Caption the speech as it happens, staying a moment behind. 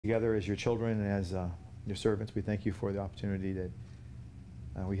Together as your children and as your servants, we thank you for the opportunity that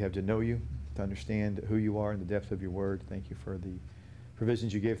we have to know you, to understand who you are and the depth of your word. Thank you for the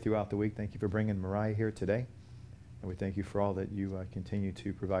provisions you gave throughout the week. Thank you for bringing Mariah here today. And we thank you for all that you continue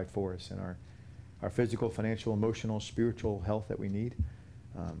to provide for us in our physical, financial, emotional, spiritual health that we need,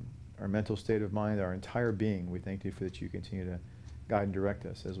 our mental state of mind, our entire being. We thank you for that you continue to guide and direct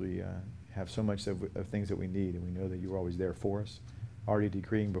us as we have so much of things that we need, and we know that you're always there for us, already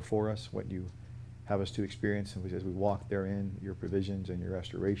decreeing before us what you have us to experience, and as we walk therein, your provisions and your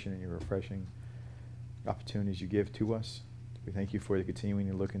restoration and your refreshing opportunities you give to us. We thank you for the continuing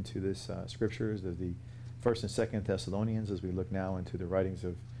to look into this scriptures of the 1st and 2nd Thessalonians, as we look now into the writings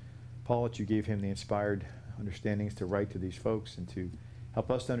of Paul, that you gave him the inspired understandings to write to these folks and to help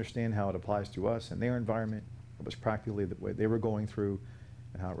us to understand how it applies to us and their environment. It was practically the way they were going through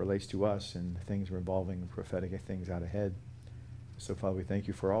and how it relates to us and the things were involving prophetic things out ahead. So, Father, we thank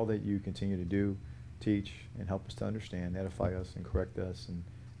you for all that you continue to do, teach, and help us to understand, edify us, and correct us, and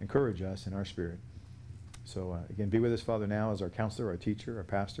encourage us in our spirit. So, again, be with us, Father, now as our counselor, our teacher, our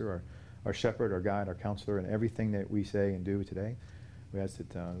pastor, our shepherd, our guide, our counselor, and everything that we say and do today. We ask that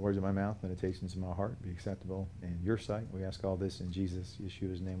the words of my mouth, meditations of my heart be acceptable in your sight. We ask all this in Jesus,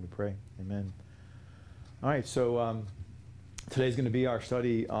 Yeshua's name we pray. Amen. All right, so today's going to be our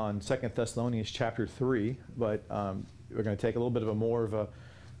study on 2 Thessalonians chapter 3, but we're going to take a little bit of a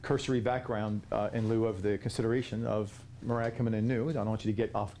cursory background in lieu of the consideration of Mariah coming in new. I don't want you to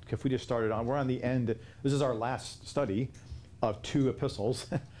get off. If we just started on, we're on the end. This is our last study of 2 epistles,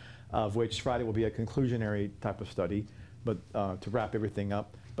 of which Friday will be a conclusionary type of study, but to wrap everything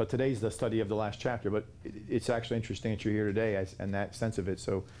up. But today's the study of the last chapter, but it's actually interesting that you're here today and that sense of it.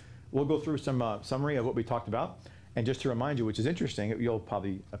 So we'll go through some summary of what we talked about. And just to remind you, which is interesting, you'll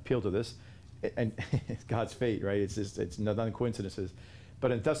probably appeal to this, and it's God's fate, right? It's not coincidences.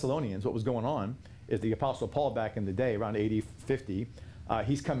 But in Thessalonians, what was going on is the Apostle Paul back in the day, around AD 50,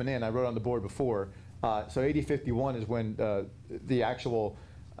 he's coming in. I wrote on the board before. So AD 51 is when the actual,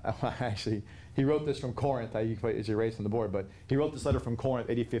 actually, he wrote this from Corinth. It's erased on the board, but he wrote this letter from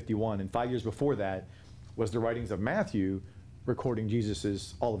Corinth, AD 51. And 5 years before that was the writings of Matthew recording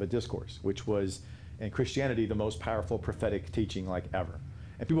Jesus's Olivet Discourse, which was, in Christianity, the most powerful prophetic teaching like ever.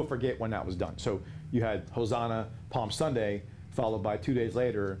 And people forget when that was done. So you had Hosanna, Palm Sunday, followed by 2 days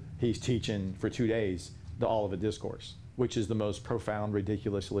later, he's teaching for 2 days the Olivet Discourse, which is the most profound,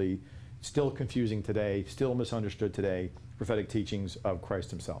 ridiculously, still confusing today, still misunderstood today, prophetic teachings of Christ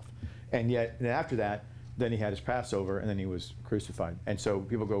himself. And yet, and after that, then he had his Passover, and then he was crucified. And so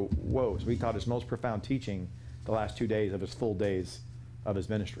people go, whoa, so he taught his most profound teaching the last 2 days of his full days of his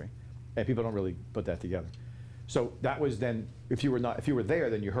ministry. And people don't really put that together. So that was then, if you were there,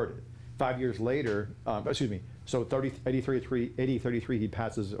 then you heard it. 5 years later, so AD 33, he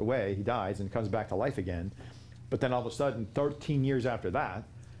passes away, he dies, and comes back to life again. But then all of a sudden, 13 years after that,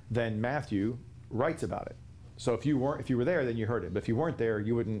 then Matthew writes about it. So if you were there, then you heard it. But if you weren't there,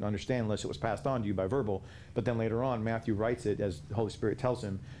 you wouldn't understand unless it was passed on to you by verbal. But then later on, Matthew writes it as the Holy Spirit tells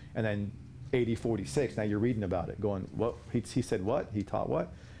him, and then AD 46, now you're reading about it, going, what? He said what? He taught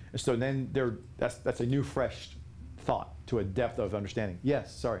what? And so then that's a new, fresh thought to a depth of understanding.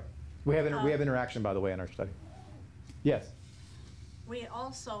 Yes, sorry. We have interaction, by the way, in our study. Yes? We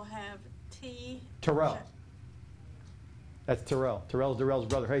also have Terrell. That's Terrell. Terrell's Darrell's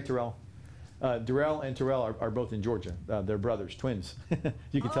brother. Hey, Terrell. Darrell and Terrell are both in Georgia. They're brothers, twins.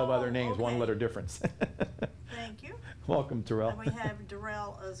 You can tell by their names, okay. One letter difference. Thank you. Welcome, Terrell. And we have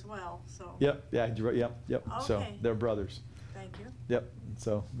Darrell as well. So. Yep. Yep. Okay. So they're brothers. Thank you. Yep.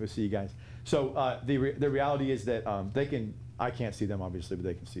 So we'll see you guys. So the reality is that I can't see them obviously, but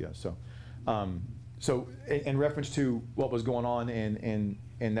they can see us. So so in reference to what was going on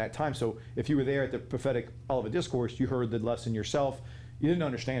in that time. So if you were there at the prophetic Olivet Discourse, you heard the lesson yourself. You didn't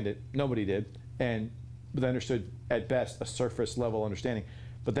understand it. Nobody did. But they understood at best a surface level understanding.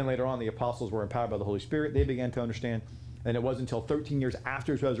 But then later on, the apostles were empowered by the Holy Spirit. They began to understand. And it wasn't until 13 years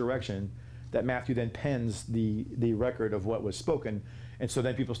after his resurrection that Matthew then pens the record of what was spoken. And so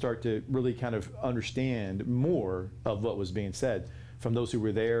then people start to really kind of understand more of what was being said from those who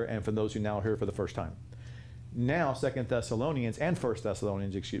were there and from those who now hear for the first time. Now, 2 Thessalonians and 1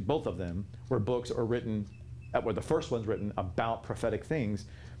 Thessalonians, both of them were books that were written, where the first one's written about prophetic things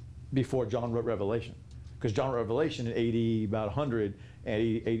before John wrote Revelation. Because John wrote Revelation in AD about 100,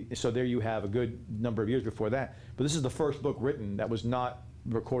 and so there you have a good number of years before that. But this is the first book written that was not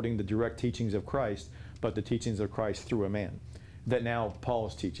recording the direct teachings of Christ, but the teachings of Christ through a man that now Paul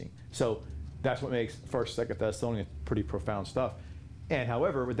is teaching. So that's what makes 1st, 2nd Thessalonians pretty profound stuff. And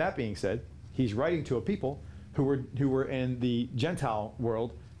however, with that being said, he's writing to a people who were in the Gentile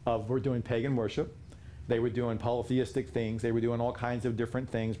world were doing pagan worship. They were doing polytheistic things. They were doing all kinds of different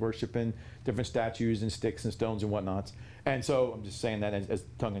things, worshiping different statues and sticks and stones and whatnots. And so I'm just saying that as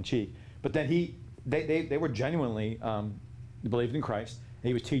tongue in cheek. But then they were genuinely believed in Christ. And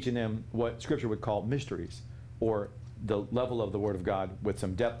he was teaching them what Scripture would call mysteries, or the level of the Word of God with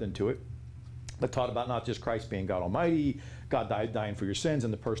some depth into it, that taught about not just Christ being God Almighty, God dying for your sins,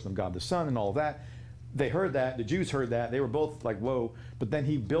 and the person of God the Son, and all of that. They heard that. The Jews heard that. They were both like, whoa. But then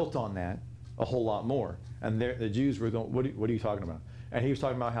he built on that a whole lot more. And the Jews were going, what are you talking about? And he was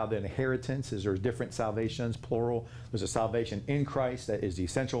talking about how the inheritance is, there's different salvations, plural. There's a salvation in Christ that is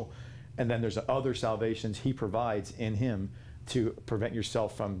essential. And then there's other salvations he provides in him to prevent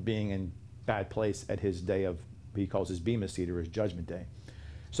yourself from being in bad place at his day of, he calls his Bema Seat, or his judgment day.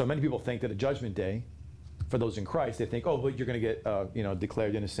 So many people think that a judgment day, for those in Christ, they think, oh, but you're going to get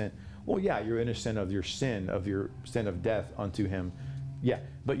declared innocent. Well, yeah, you're innocent of your sin of death unto him. Yeah,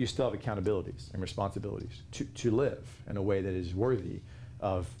 but you still have accountabilities and responsibilities to live in a way that is worthy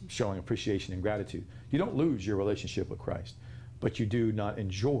of showing appreciation and gratitude. You don't lose your relationship with Christ, but you do not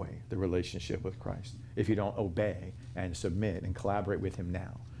enjoy the relationship with Christ if you don't obey and submit and collaborate with him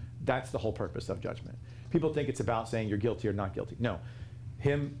now. That's the whole purpose of judgment. People think it's about saying you're guilty or not guilty. No,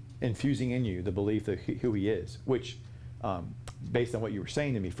 him infusing in you the belief of who he is, which, based on what you were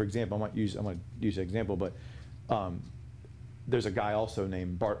saying to me, for example, I'm going to use an example, but there's a guy also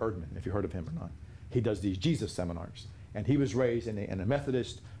named Bart Ehrman, if you heard of him or not. He does these Jesus seminars, and he was raised in a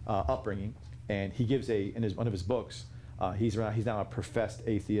Methodist upbringing, and he gives in one of his books, he's now a professed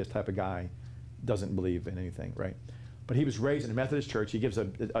atheist type of guy, doesn't believe in anything, right? But he was raised in a Methodist church. He gives a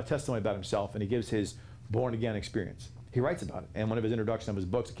testimony about himself, and he gives his born again experience. He writes about it, and one of his introductions of his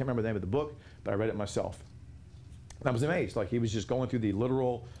books, I can't remember the name of the book, but I read it myself. And I was amazed, like he was just going through the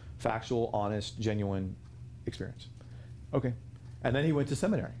literal, factual, honest, genuine experience. Okay. And then he went to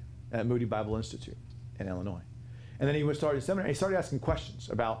seminary at Moody Bible Institute in Illinois. And then he started seminary. He started asking questions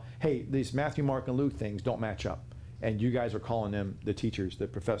about, hey, these Matthew, Mark, and Luke things don't match up. And you guys are calling them, the teachers, the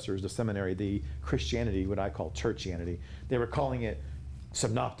professors, the seminary, the Christianity, what I call churchianity. They were calling it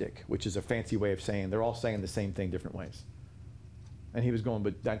synoptic, which is a fancy way of saying they're all saying the same thing different ways. And he was going,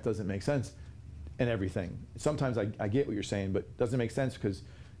 but that doesn't make sense in everything. Sometimes I get what you're saying, but it doesn't make sense because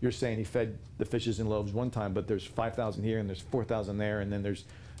you're saying he fed the fishes and loaves one time, but there's 5,000 here and there's 4,000 there, and then there's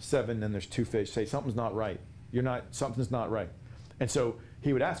 7, and then there's 2 fish. Say something's not right. Something's not right. And so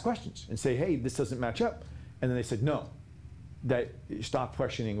he would ask questions and say, hey, this doesn't match up. And then they said, no, that stop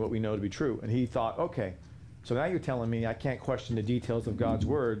questioning what we know to be true. And he thought, okay, so now you're telling me I can't question the details of God's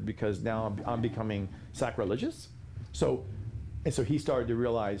word because now I'm becoming sacrilegious? So he started to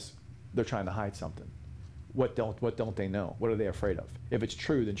realize they're trying to hide something. What don't they know? What are they afraid of? If it's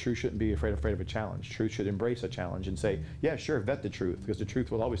true, then truth shouldn't be afraid of a challenge. Truth should embrace a challenge and say, yeah, sure, vet the truth, because the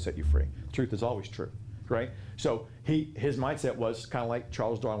truth will always set you free. Truth is always true, right? So his mindset was kind of like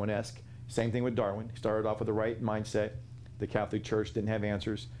Charles Darwin-esque. Same thing with Darwin. He started off with the right mindset. The Catholic Church didn't have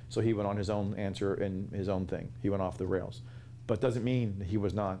answers, so he went on his own answer and his own thing. He went off the rails. But doesn't mean that he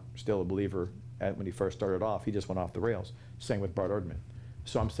was not still a believer when he first started off. He just went off the rails. Same with Bart Ehrman.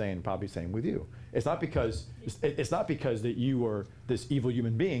 So I'm saying, probably same with you. It's not because that you were this evil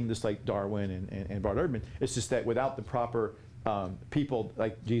human being, just like Darwin and Bart Ehrman. It's just that without the proper people,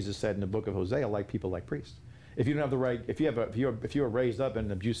 like Jesus said in the book of Hosea, like people like priests. If you don't have the right, if you were raised up in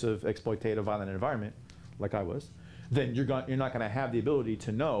an abusive, exploitative, violent environment, like I was, then you're not going to have the ability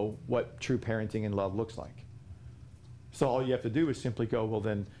to know what true parenting and love looks like. So all you have to do is simply go, well,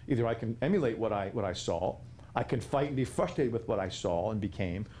 then either I can emulate what I saw, I can fight and be frustrated with what I saw and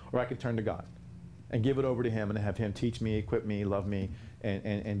became, or I can turn to God and give it over to him and have him teach me, equip me, love me,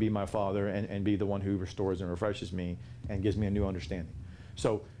 and be my father, and be the one who restores and refreshes me and gives me a new understanding.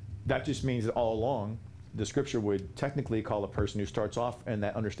 So that just means that all along, the scripture would technically call a person who starts off in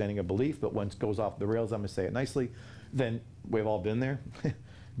that understanding of belief, but once goes off the rails, I'm going to say it nicely, then we've all been there.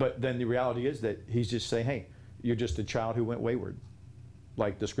 But then the reality is that he's just saying, hey, you're just a child who went wayward,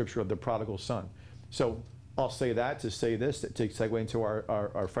 like the scripture of the prodigal son. So I'll say that to say this, to segue into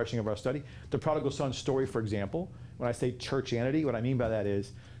our refreshing of our study. The prodigal son story, for example, when I say churchianity, what I mean by that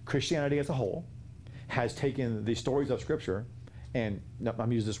is Christianity as a whole has taken the stories of scripture, and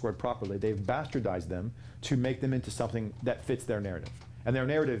I'm using this word properly, they've bastardized them to make them into something that fits their narrative. And their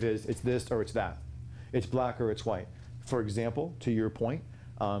narrative is, it's this or it's that. It's black or it's white. For example, to your point,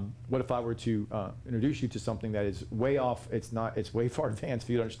 what if I were to introduce you to something that is way off, it's way far advanced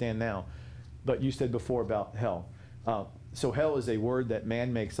for you to understand now, but you said before about hell. So hell is a word that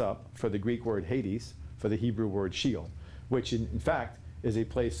man makes up for the Greek word Hades, for the Hebrew word Sheol, which in fact is a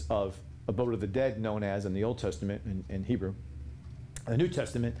place of abode of the dead known as, in the Old Testament in Hebrew, The New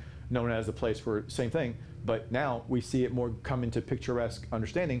Testament, known as the place where, same thing, but now we see it more come into picturesque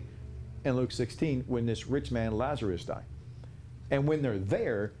understanding in Luke 16 when this rich man Lazarus died. And when they're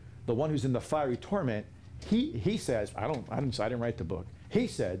there, the one who's in the fiery torment, he says, I didn't write the book. He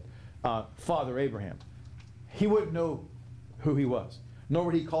said, Father Abraham. He wouldn't know who he was, nor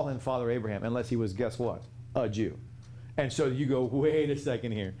would he call him Father Abraham unless he was, guess what? A Jew. And so you go, wait a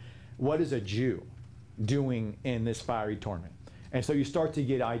second here. What is a Jew doing in this fiery torment? And so you start to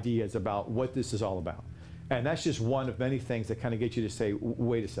get ideas about what this is all about. And that's just one of many things that kind of get you to say,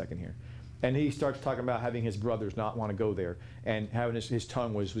 wait a second here. And he starts talking about having his brothers not want to go there, and having his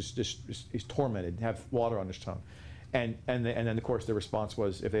tongue was just, he's tormented, have water on his tongue. And then, of course, the response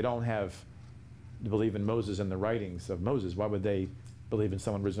was, if they don't believe in Moses and the writings of Moses, why would they believe in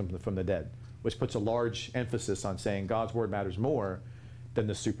someone risen from the dead? Which puts a large emphasis on saying God's word matters more than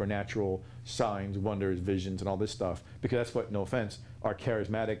the supernatural signs, wonders, visions, and all this stuff. Because that's what, no offense, our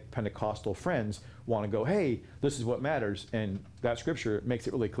charismatic Pentecostal friends want to go, hey, this is what matters. And that scripture makes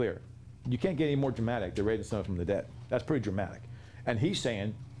it really clear. You can't get any more dramatic than raising someone from the dead. That's pretty dramatic. And he's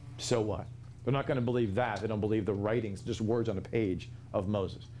saying, so what? They're not going to believe that. They don't believe the writings, just words on a page of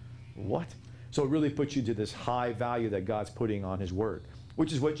Moses. What? So it really puts you to this high value that God's putting on his word,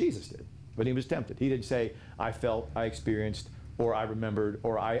 which is what Jesus did when he was tempted. He didn't say, I felt, I experienced, or I remembered,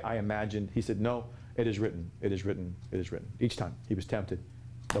 or I imagined. He said, no, it is written, it is written, it is written. Each time he was tempted,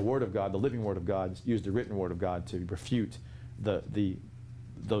 the word of God, the living word of God, used the written word of God to refute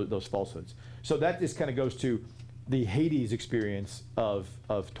those falsehoods. So that just kind of goes to the Hades experience of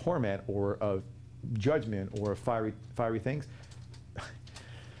torment or of judgment or of fiery things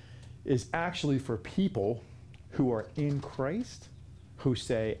is actually for people who are in Christ, who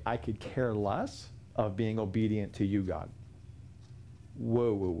say, I could care less of being obedient to you, God.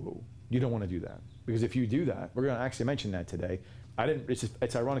 Whoa, whoa, whoa. You don't want to do that. Because if you do that, we're going to actually mention that today.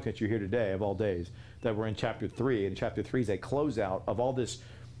 It's ironic that you're here today, of all days, that we're in chapter 3. And chapter 3 is a closeout of all this.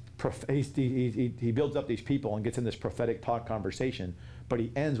 He builds up these people and gets in this prophetic talk conversation, but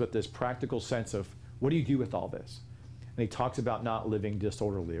he ends with this practical sense of, what do you do with all this? And he talks about not living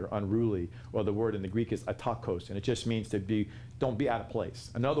disorderly or unruly, or the word in the Greek is atakos, and it just means don't be out of place.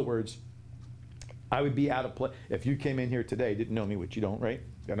 In other words, I would be out of place. If you came in here today, didn't know me, which you don't, right?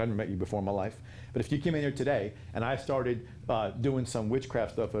 I've never met you before in my life. But if you came in here today and I started doing some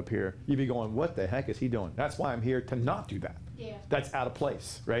witchcraft stuff up here, you'd be going, what the heck is he doing? That's why I'm here, to not do that. Yeah. That's out of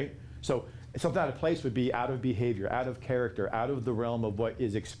place, right? So something out of place would be out of behavior, out of character, out of the realm of what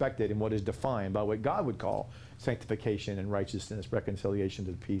is expected and what is defined by what God would call sanctification and righteousness, reconciliation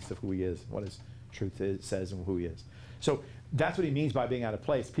to the peace of who he is, what his truth says and who he is. So that's what he means by being out of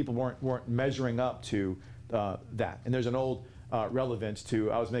place. People weren't measuring up to that. And there's an old relevance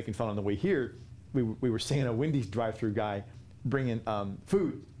to, I was making fun on the way here, we were seeing a Wendy's drive-through guy bringing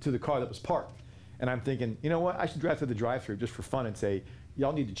food to the car that was parked. And I'm thinking, you know what, I should drive through the drive-through just for fun and say,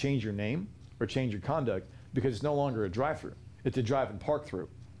 y'all need to change your name or change your conduct, because it's no longer a drive-through. It's a drive and park through.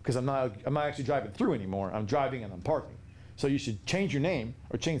 Because I'm not actually driving through anymore. I'm driving and I'm parking. So you should change your name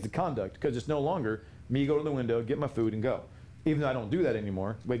or change the conduct, because it's no longer me go to the window, get my food, and go. Even though I don't do that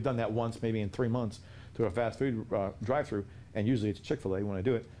anymore. We've done that once, maybe in 3 months, to a fast food drive-through, and usually it's Chick-fil-A when I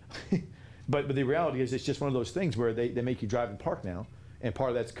do it. but the reality is, it's just one of those things where they make you drive and park now, and part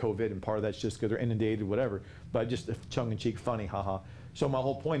of that's COVID, and part of that's just because they're inundated, whatever. But just tongue-in-cheek, funny, haha. So my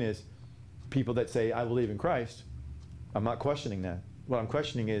whole point is, people that say, I believe in Christ, I'm not questioning that. What I'm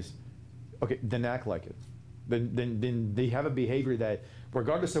questioning is, okay, then act like it. Then they have a behavior that,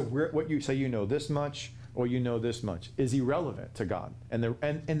 regardless of what you say, you know this much or you know this much, is irrelevant to God. And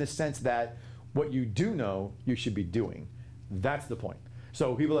in the sense that what you do know, you should be doing. That's the point.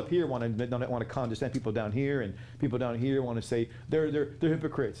 So people up here want to condescend people down here, and people down here want to say they're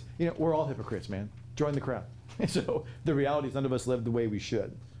hypocrites. You know, we're all hypocrites, man. Join the crowd. So the reality is, none of us live the way we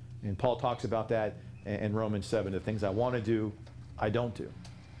should. And Paul talks about that in Romans 7. The things I want to do, I don't do.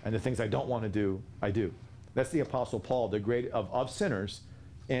 And the things I don't want to do, I do. That's the Apostle Paul, the great of sinners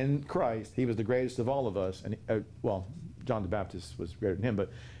in Christ. He was the greatest of all of us. And well, John the Baptist was greater than him,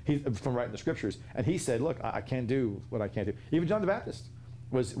 but he's from writing the scriptures. And he said, look, I can't do what I can't do. Even John the Baptist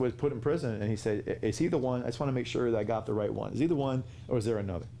was put in prison, and he said, is he the one? I just want to make sure that I got the right one. Is he the one, or is there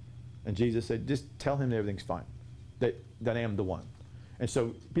another? And Jesus said, just tell him that everything's fine, that I am the one. And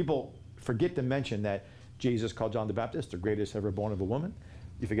so people forget to mention that Jesus called John the Baptist the greatest ever born of a woman.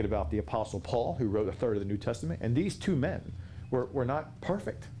 You forget about the Apostle Paul, who wrote a third of the New Testament. And these two men were not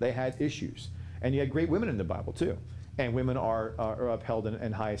perfect. They had issues. And you had great women in the Bible, too. And women are upheld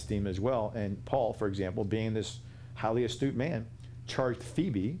in high esteem as well. And Paul, for example, being this highly astute man, charged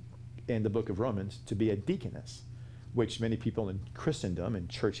Phoebe in the book of Romans to be a deaconess, which many people in Christendom and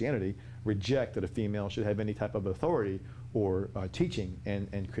churchianity reject, that a female should have any type of authority or teaching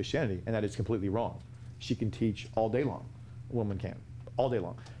in Christianity, and that is completely wrong. She can teach all day long. A woman can, all day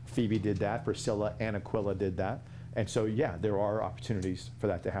long. Phoebe did that, Priscilla and Aquila did that. And so, yeah, there are opportunities for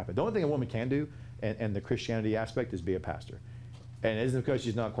that to happen. The only thing a woman can do, and the Christianity aspect, is be a pastor. And it isn't because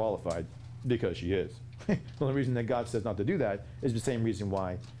she's not qualified, because she is. The only reason that God says not to do that is the same reason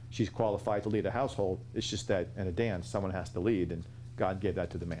why she's qualified to lead a household. It's just that in a dance, someone has to lead, and God gave that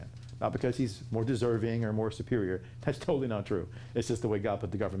to the man. Not because he's more deserving or more superior. That's totally not true. It's just the way God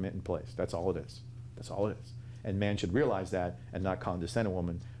put the government in place. That's all it is. That's all it is. And man should realize that and not condescend a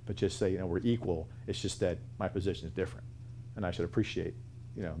woman, but just say, you know, we're equal. It's just that my position is different. And I should appreciate,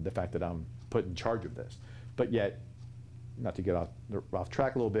 you know, the fact that I'm put in charge of this. But yet, not to get off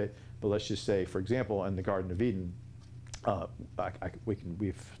track a little bit, but let's just say, for example, in the Garden of Eden,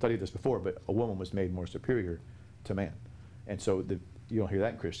 we've studied this before, but a woman was made more superior to man. And so you don't hear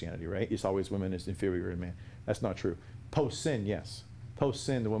that in Christianity, right? It's always women is inferior to man. That's not true. Post-sin, yes.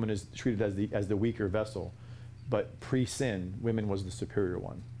 Post-sin, the woman is treated as the weaker vessel. But pre-sin, women was the superior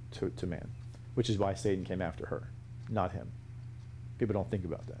one to man, which is why Satan came after her, not him. People don't think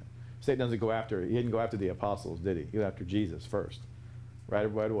about that. Satan doesn't go after, he didn't go after the apostles, did he? He went after Jesus first, right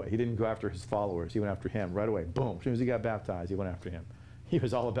away. He didn't go after his followers. He went after him right away. Boom. As soon as he got baptized, he went after him. He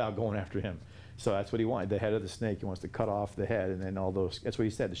was all about going after him. So that's what he wanted. The head of the snake, he wants to cut off the head, and then all those, that's what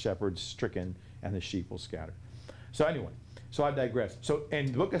he said, the shepherd's stricken and the sheep will scatter. So anyway, so I digress. So in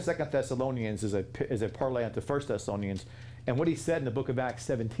the book of 2 Thessalonians is a parlay onto 1 Thessalonians. And what he said in the book of Acts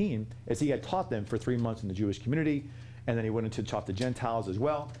 17 is he had taught them for 3 months in the Jewish community, and then he went into taught the Gentiles as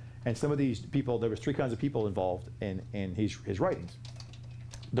well. And some of these people, there was 3 kinds of people involved in his writings.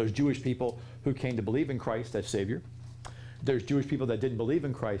 Those Jewish people who came to believe in Christ as Savior. There's Jewish people that didn't believe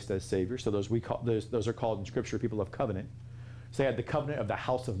in Christ as Savior, so those are called in Scripture people of covenant. So they had the covenant of the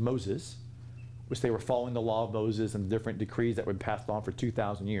house of Moses, which they were following the law of Moses and different decrees that were passed on for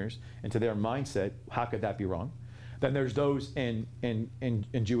 2,000 years. And to their mindset, how could that be wrong? Then there's those in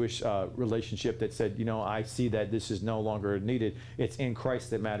Jewish relationship that said, you know, I see that this is no longer needed. It's in Christ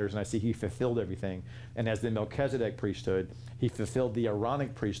that matters, and I see he fulfilled everything. And as the Melchizedek priesthood, he fulfilled the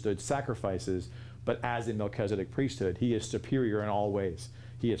Aaronic priesthood sacrifices, but as in Melchizedek priesthood, he is superior in all ways.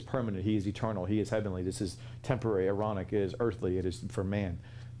 He is permanent, he is eternal, he is heavenly. This is temporary. Aaronic is earthly, it is for man.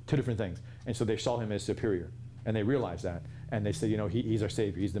 2 different things. And so they saw him as superior, and they realized that. And they said, you know, he's our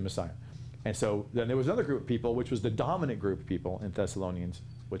Savior, he's the Messiah. And so then there was another group of people, which was the dominant group of people in Thessalonians,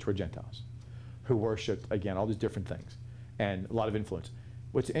 which were Gentiles, who worshipped, again, all these different things, and a lot of influence.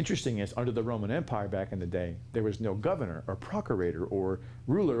 What's interesting is, under the Roman Empire back in the day, there was no governor or procurator or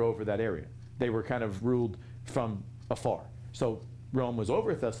ruler over that area. They were kind of ruled from afar. So Rome was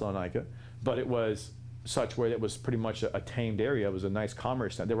over Thessalonica, but it was such where it was pretty much a tamed area. It was a nice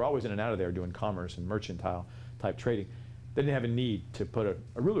commerce center. They were always in and out of there doing commerce and mercantile type trading. They didn't have a need to put a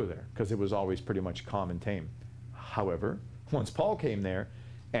ruler there because it was always pretty much calm and tame. However, once Paul came there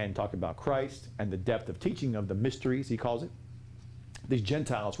and talked about Christ and the depth of teaching of the mysteries, he calls it, these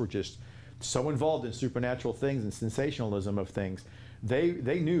Gentiles were just so involved in supernatural things and sensationalism of things.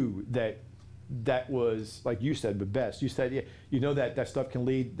 They knew that was, like you said, the best. You said, yeah, you know that stuff can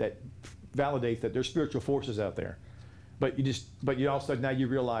lead, that validates that there's spiritual forces out there. But you also, now you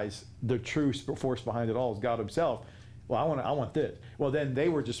realize the true force behind it all is God himself. Well, I want this. Well, then they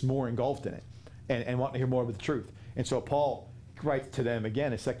were just more engulfed in it and wanting to hear more of the truth. And so Paul writes to them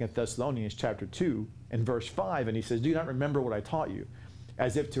again in 2 Thessalonians chapter 2 and verse 5, and he says, do you not remember what I taught you?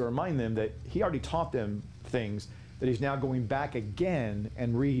 As if to remind them that he already taught them things that he's now going back again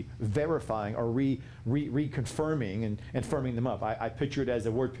and re-verifying or reconfirming and firming them up. I picture it as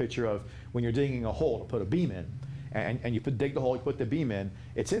a word picture of when you're digging a hole to put a beam in, and you dig the hole, you put the beam in,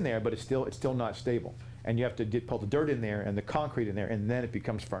 it's in there, but it's still not stable. And you have to put the dirt in there and the concrete in there, and then it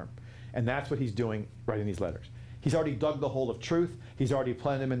becomes firm. And that's what he's doing writing these letters. He's already dug the hole of truth. He's already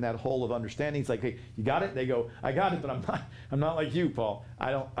planted them in that hole of understanding. He's like, hey, you got it? They go, I got it, but I'm not like you, Paul.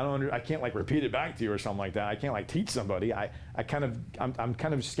 I can't like repeat it back to you or something like that. I can't like teach somebody. I'm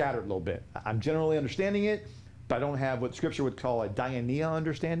kind of scattered a little bit. I'm generally understanding it, but I don't have what Scripture would call a diania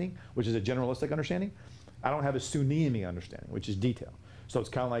understanding, which is a generalistic understanding. I don't have a sunimi understanding, which is detail. So it's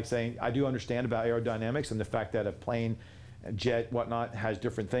kind of like saying, I do understand about aerodynamics and the fact that a plane, a jet, whatnot, has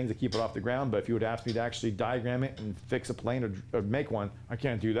different things that keep it off the ground, but if you would ask me to actually diagram it and fix a plane or make one, I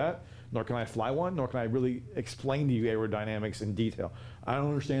can't do that, nor can I fly one, nor can I really explain to you aerodynamics in detail. I don't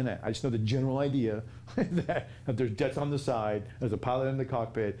understand that. I just know the general idea that there's jets on the side, there's a pilot in the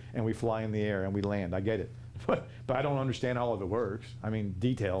cockpit, and we fly in the air and we land. I get it. But I don't understand how all of it works. I mean,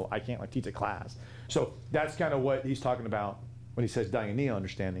 detail, I can't like teach a class. So that's kind of what he's talking about when he says diania,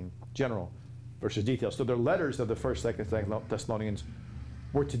 understanding, general versus detail. So the letters of the 1st, 2nd Thessalonians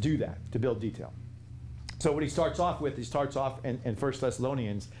were to do that, to build detail. So what he starts off with, he starts off in 1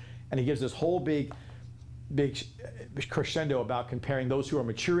 Thessalonians, and he gives this whole big crescendo about comparing those who are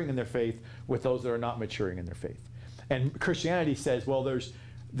maturing in their faith with those that are not maturing in their faith. And Christianity says, well,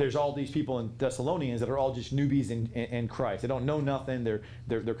 there's all these people in Thessalonians that are all just newbies in Christ. They don't know nothing.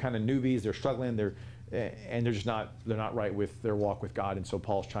 They're kind of newbies. They're struggling. And they're just not right with their walk with God. And so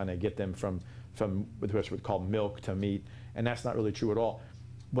Paul's trying to get them from what's called milk to meat. And that's not really true at all.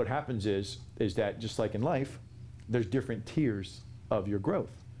 What happens is that just like in life, there's different tiers of your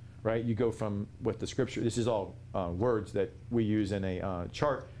growth, right? You go from what the scripture, this is all words that we use in a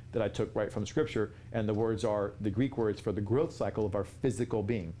chart that I took right from scripture, and the words are the Greek words for the growth cycle of our physical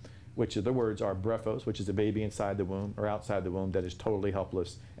being, which the words are brephos, which is a baby inside the womb or outside the womb that is totally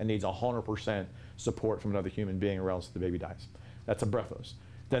helpless and needs 100% support from another human being or else the baby dies. That's a brephos.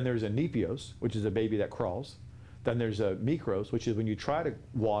 Then there's a nepios, which is a baby that crawls. Then there's a mikros, which is when you try to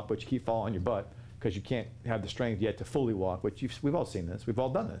walk but you keep falling on your butt because you can't have the strength yet to fully walk, which we've all seen this, we've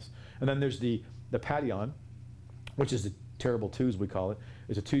all done this. And then there's the padion, which is the terrible twos, we call it.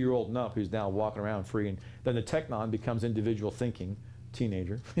 It's a 2-year-old and up who's now walking around free. And then the teknon becomes individual thinking,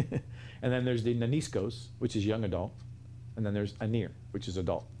 teenager. And then there's the naniskos, which is young adult. And then there's anir, which is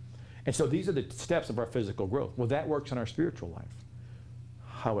adult. And so these are the steps of our physical growth. Well, that works in our spiritual life.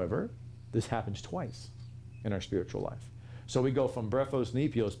 However, this happens twice in our spiritual life. So we go from brephos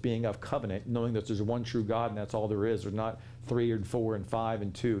nepios, being of covenant, knowing that there's one true God and that's all there is. There's not 3 and 4 and 5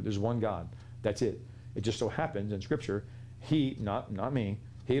 and 2. There's one God. That's it. It just so happens in Scripture, he, not me,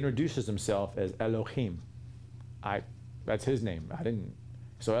 he introduces himself as Elohim. That's his name. I didn't.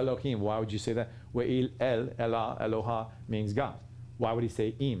 So Elohim, why would you say that? Well, Elah, Eloha means God. Why would he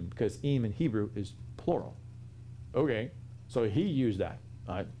say im? Because im in Hebrew is plural. Okay, so he used that.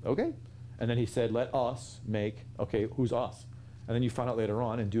 Okay. And then he said, let us make, okay, who's us? And then you find out later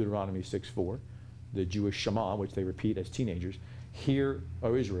on in Deuteronomy 6:4, the Jewish Shema, which they repeat as teenagers, hear,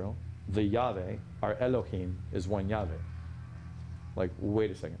 O Israel, the Yahweh, our Elohim, is one Yahweh. Like,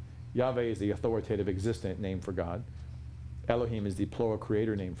 wait a second. Yahweh is the authoritative existent name for God. Elohim is the plural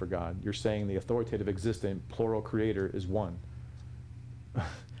creator name for God. You're saying the authoritative existent plural creator is one.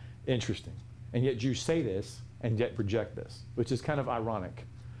 Interesting. And yet Jews say this and yet reject this, which is kind of ironic.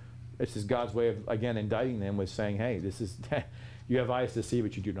 This is God's way of, again, indicting them with saying, hey, this is, you have eyes to see,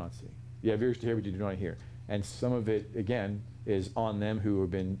 but you do not see. You have ears to hear, but you do not hear. And some of it, again, is on them who have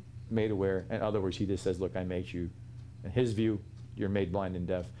been made aware. In other words, he just says, look, I made you. In his view, you're made blind and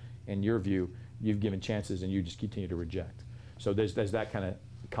deaf. In your view, you've given chances and you just continue to reject. So there's that kind of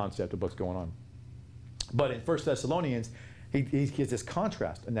concept of what's going on. But in 1 Thessalonians, he gives this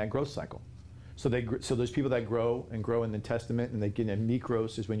contrast in that growth cycle. So there's people that grow in the testament, and they get in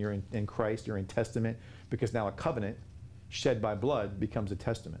mikros is when you're in Christ, you're in testament, because now a covenant shed by blood becomes a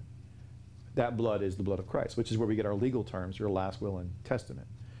testament. That blood is the blood of Christ, which is where we get our legal terms, your last will and testament.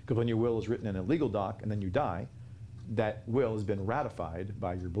 Because when your will is written in a legal doc and then you die, that will has been ratified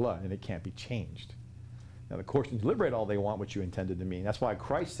by your blood and it can't be changed. Now the courts can deliberate all they want what you intended to mean. That's why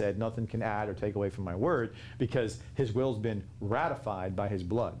Christ said nothing can add or take away from my word, because his will's been ratified by his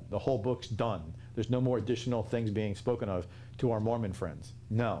blood. The whole book's done. There's no more additional things being spoken of to our Mormon friends.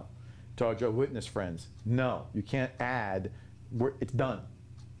 No. To our Jehovah's Witness friends. No. You can't add. It's done.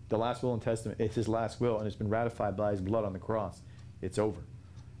 The last will and testament, it's his last will and it's been ratified by his blood on the cross. It's over.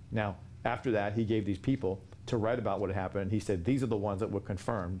 Now, after that, he gave these people to write about what happened. He said, these are the ones that were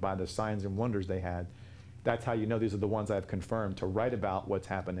confirmed by the signs and wonders they had. That's how you know these are the ones I've confirmed to write about what's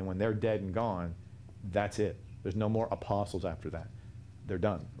happened. And when they're dead and gone, that's it. There's no more apostles after that. They're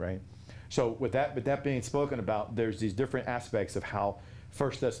done, right? So with that being spoken about, there's these different aspects of how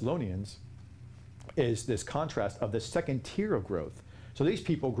 1 Thessalonians is this contrast of the second tier of growth. So these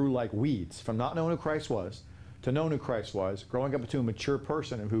people grew like weeds from not knowing who Christ was to knowing who Christ was, growing up into a mature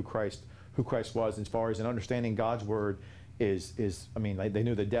person of who Christ was, as far as an understanding God's word is I mean, they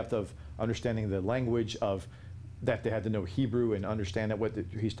knew the depth of understanding the language of that. They had to know Hebrew and understand that what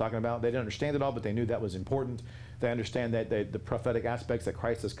he's talking about. They didn't understand it all, but they knew that was important. They understand that the prophetic aspects that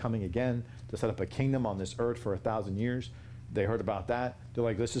Christ is coming again to set up a kingdom on this earth for 1,000 years. They heard about that. They're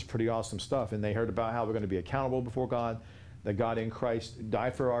like, this is pretty awesome stuff. And they heard about how we're going to be accountable before God, that God in Christ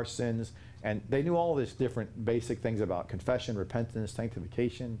died for our sins. And they knew all this different basic things about confession, repentance,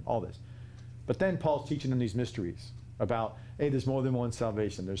 sanctification, all this. But then Paul's teaching them these mysteries about, hey, there's more than one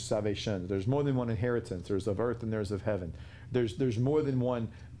salvation. There's salvation. There's more than one inheritance. There's of earth and there's of heaven. There's more than one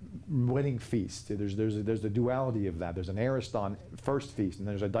wedding feast. There's the duality of that. There's an ariston first feast, and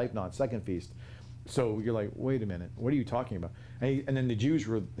there's a deipnon second feast. So you're like, wait a minute, what are you talking about? And then the Jews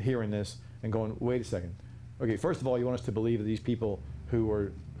were hearing this and going, wait a second. Okay, first of all, you want us to believe that these people who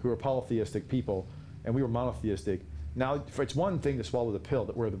are polytheistic people, and we were monotheistic. Now, it's one thing to swallow the pill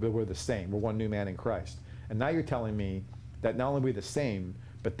that we're the same. We're one new man in Christ. And now you're telling me that not only are we the same,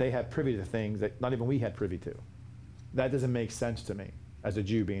 but they have privy to things that not even we had privy to. That doesn't make sense to me as a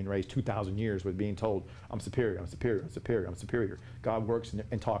Jew being raised 2,000 years with being told, I'm superior, I'm superior, I'm superior, I'm superior. God works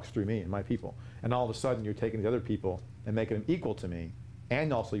and talks through me and my people. And all of a sudden you're taking the other people and making them equal to me.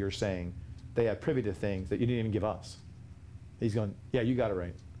 And also you're saying they have privy to things that you didn't even give us. He's going, yeah, you got it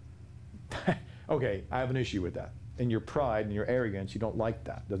right. Okay, I have an issue with that. In your pride and your arrogance, you don't like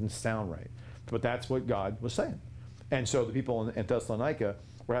that. Doesn't sound right. But that's what God was saying. And so the people in Thessalonica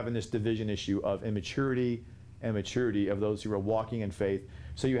were having this division issue of immaturity and maturity of those who were walking in faith.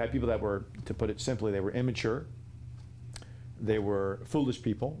 So you had people that were, to put it simply, they were immature. They were foolish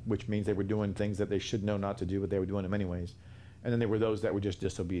people, which means they were doing things that they should know not to do, but they were doing them anyways. And then there were those that were just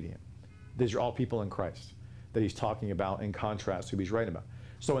disobedient. These are all people in Christ that he's talking about in contrast to who he's writing about.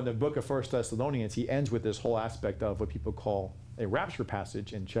 So in the book of 1 Thessalonians, he ends with this whole aspect of what people call a rapture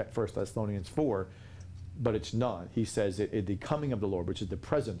passage in 1 Thessalonians 4, but it's not. He says the coming of the Lord, which is the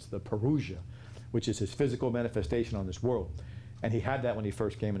presence, the parousia, which is his physical manifestation on this world. And he had that when he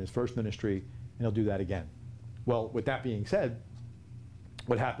first came in his first ministry, and he'll do that again. Well, with that being said,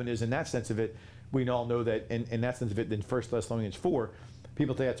 what happened is in that sense of it, we all know that in that sense of it, in 1 Thessalonians 4,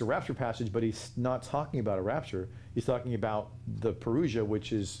 people say that's a rapture passage, but he's not talking about a rapture. He's talking about the parousia,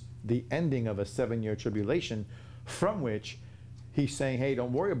 which is the ending of a 7-year tribulation, from which he's saying, hey,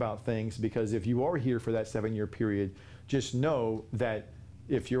 don't worry about things, because if you are here for that 7-year period, just know that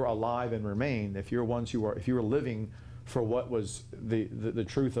if you're alive and remain, if you're ones who are, if you were living for what was the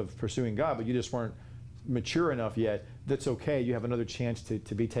truth of pursuing God, but you just weren't mature enough yet, that's okay. You have another chance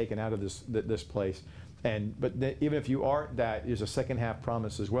to be taken out of this place. But even if you aren't that, there's a second half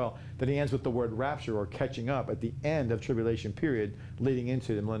promise as well, that he ends with the word rapture, or catching up, at the end of tribulation period leading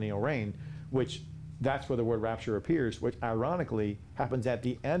into the millennial reign, which that's where the word rapture appears, which ironically happens at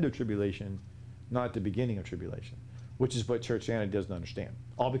the end of tribulation, not at the beginning of tribulation, which is what Christianity doesn't understand.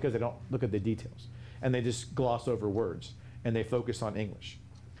 All because they don't look at the details, and they just gloss over words, and they focus on English.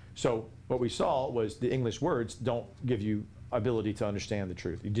 So what we saw was the English words don't give you ability to understand the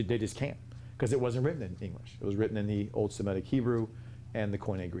truth. They just can't, because it wasn't written in English. It was written in the Old Semitic Hebrew and the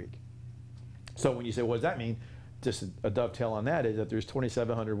Koine Greek. So when you say, what does that mean? Just a dovetail on that is that there's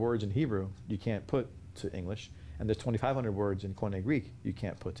 2,700 words in Hebrew you can't put to English, and there's 2,500 words in Koine Greek you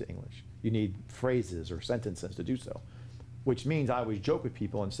can't put to English. You need phrases or sentences to do so, which means I always joke with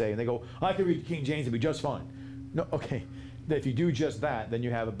people and say, and they go, I can read King James and be just fine. No, okay, if you do just that, then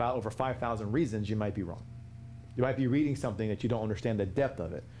you have about over 5,000 reasons you might be wrong. You might be reading something that you don't understand the depth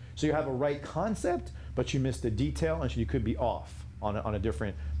of it. So you have a right concept, but you miss the detail, and so you could be off on a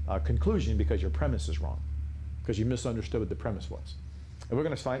different conclusion because your premise is wrong, because you misunderstood what the premise was. And we're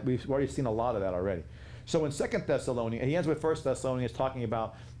going to find, we've already seen a lot of that already. So in 2 Thessalonians, he ends with 1 Thessalonians talking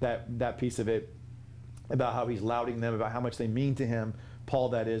about that piece of it, about how he's lauding them, about how much they mean to him, Paul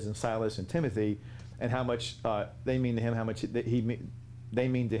that is, and Silas and Timothy, and how much they mean to him, how much they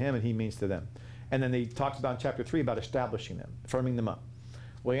mean to him and he means to them. And then he talks about in chapter 3 about establishing them, firming them up.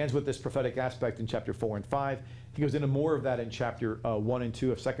 Well, he ends with this prophetic aspect in chapter 4 and 5. He goes into more of that in chapter 1 and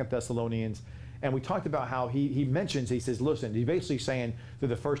 2 of 2 Thessalonians. And we talked about how he mentions, he says, listen, he's basically saying through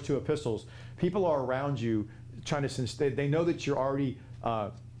the first 2 epistles, people are around you trying to, since they know that you're already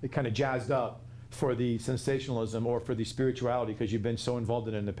kind of jazzed up for the sensationalism or for the spirituality because you've been so involved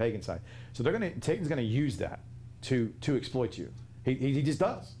in it in the pagan side. So Satan's going to use that to exploit you. He just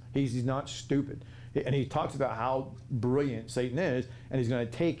does. He's not stupid. And he talks about how brilliant Satan is, and he's going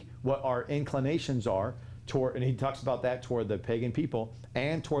to take what our inclinations are toward, and he talks about that toward the pagan people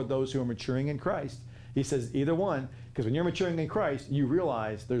and toward those who are maturing in Christ. He says either one, because when you're maturing in Christ, you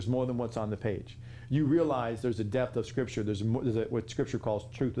realize there's more than what's on the page. You realize there's a depth of Scripture. There's what Scripture calls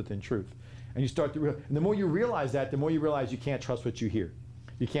truth within truth. And you start to and the more you realize that, the more you realize you can't trust what you hear.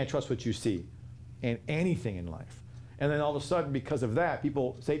 You can't trust what you see in anything in life. And then all of a sudden, because of that,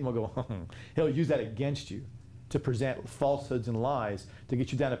 Satan will go, he'll use that against you to present falsehoods and lies to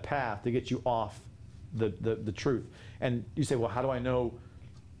get you down a path, to get you off the truth. And you say, well, how do I know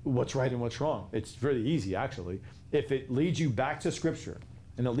what's right and what's wrong? It's really easy, actually. If it leads you back to Scripture,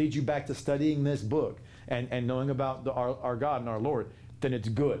 and it leads you back to studying this book and knowing about our God and our Lord, then it's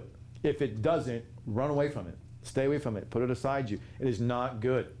good. If it doesn't, run away from it. Stay away from it. Put it aside you. It is not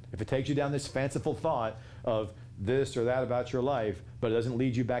good. If it takes you down this fanciful thought of this or that about your life, but it doesn't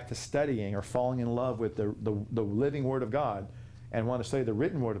lead you back to studying or falling in love with the living Word of God and want to study the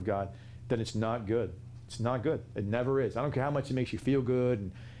written Word of God, then it's not good. It's not good. It never is. I don't care how much it makes you feel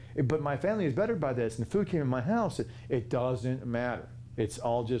good. But my family is bettered by this, and the food came in my house. It doesn't matter. It's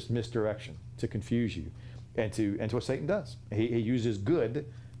all just misdirection to confuse you, and to what Satan does. He uses good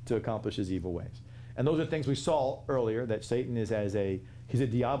to accomplish his evil ways. And those are things we saw earlier, that Satan is he's a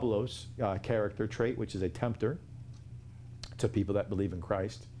diabolos character trait, which is a tempter to people that believe in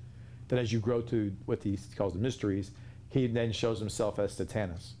Christ. That as you grow to what he calls the mysteries, he then shows himself as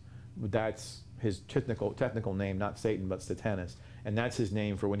Satanas. That's his technical name, not Satan, but Satanas. And that's his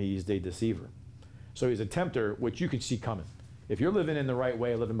name for when he's a deceiver. So he's a tempter, which you can see coming. If you're living in the right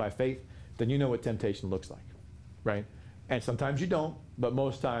way, living by faith, then you know what temptation looks like, right? And sometimes you don't, but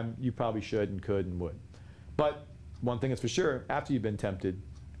most time you probably should and could and would. But one thing is for sure, after you've been tempted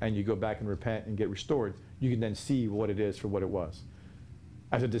and you go back and repent and get restored, you can then see what it is for what it was.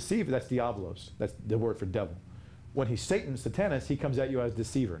 As a deceiver, that's diabolos. That's the word for devil. When he's Satan, Satanas, he comes at you as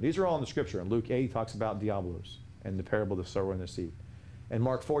deceiver. These are all in the scripture. In Luke 8, he talks about diabolos and the parable of the sower and the seed. In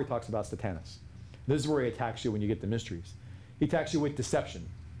Mark 4, he talks about Satanas. This is where he attacks you when you get the mysteries. He attacks you with deception.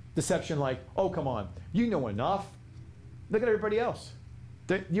 Deception like, oh, come on, you know enough. Look at everybody else.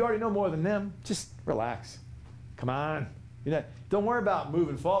 You already know more than them. Just relax. Come on. Don't worry about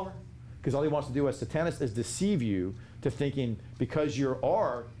moving forward, because all he wants to do as Satanas is deceive you to thinking because you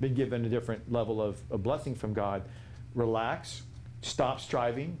are been given a different level of blessing from God, relax, stop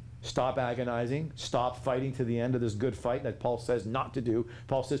striving, stop agonizing, stop fighting to the end of this good fight that Paul says not to do.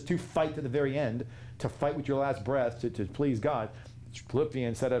 Paul says to fight to the very end, to fight with your last breath to please God.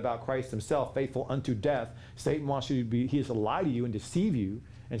 Philippians said about Christ himself, faithful unto death. Satan wants you to be, he has to lie to you and deceive you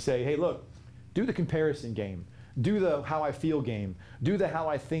and say, hey, look, do the comparison game. Do the how I feel game. Do the how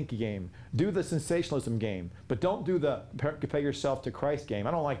I think game. Do the sensationalism game. But don't do the compare yourself to Christ game.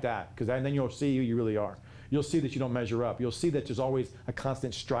 I don't like that, because then you'll see who you really are. You'll see that you don't measure up. You'll see that there's always a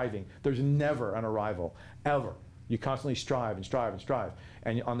constant striving. There's never an arrival, ever. You constantly strive and strive and strive.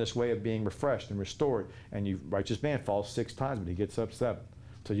 And on this way of being refreshed and restored. And you righteous man falls 6 times, but he gets up 7.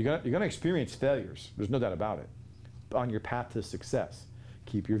 So you're gonna experience failures. There's no doubt about it. On your path to success.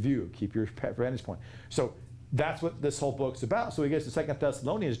 Keep your view. Keep your vantage point. So that's what this whole book's about. So he gets to 2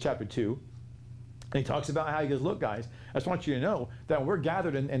 Thessalonians chapter 2. And he talks about how he goes, look, guys, I just want you to know that when we're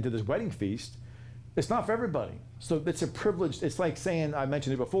gathered into this wedding feast, it's not for everybody. So it's a privilege. It's like saying, I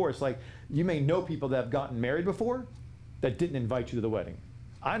mentioned it before, it's like you may know people that have gotten married before that didn't invite you to the wedding.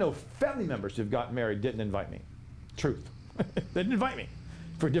 I know family members who've gotten married didn't invite me. Truth. They didn't invite me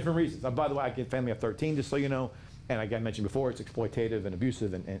for different reasons. By the way, I get family of 13, just so you know. And like I mentioned before, it's exploitative and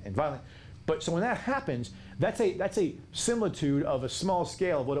abusive and violent. But so when that happens, that's a similitude of a small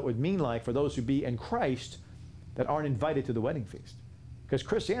scale of what it would mean like for those who be in Christ that aren't invited to the wedding feast. Because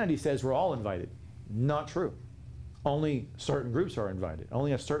Christianity says we're all invited. Not true. Only certain groups are invited.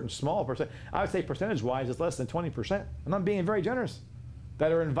 Only a certain small percent. I would say percentage-wise, it's less than 20%. And I'm being very generous.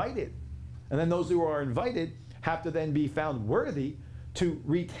 That are invited. And then those who are invited have to then be found worthy to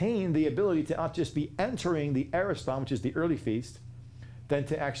retain the ability to not just be entering the Ariston, which is the early feast, then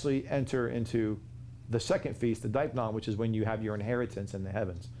to actually enter into the second feast, the Deipnon, which is when you have your inheritance in the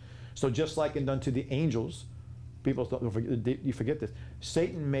heavens. So just like unto the angels, people don't forget, you forget this.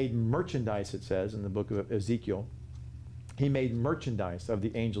 Satan made merchandise, it says in the book of Ezekiel. He made merchandise of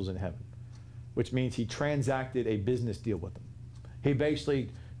the angels in heaven, which means he transacted a business deal with them. He basically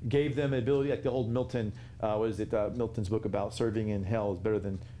gave them ability, like the old Milton, Milton's book about serving in hell is better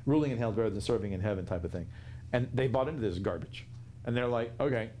than, ruling in hell is better than serving in heaven type of thing. And they bought into this garbage. And they're like,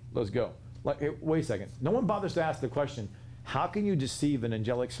 okay, let's go. Like, hey, wait a second. No one bothers to ask the question, how can you deceive an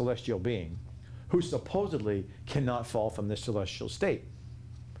angelic celestial being who supposedly cannot fall from this celestial state?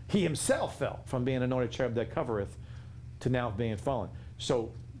 He himself fell from being anointed cherub that covereth to now being fallen.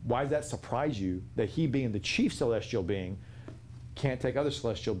 So why does that surprise you that he being the chief celestial being can't take other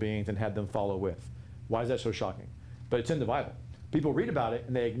celestial beings and have them follow with? Why is that so shocking? But it's in the Bible. People read about it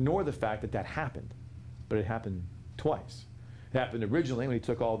and they ignore the fact that that happened. But it happened twice. It happened originally when he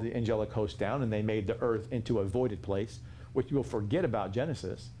took all the angelic hosts down and they made the earth into a voided place, which you'll forget about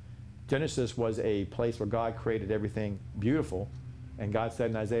Genesis. Genesis was a place where God created everything beautiful, and God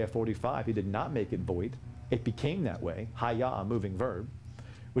said in Isaiah 45, he did not make it void. It became that way, haya, a moving verb,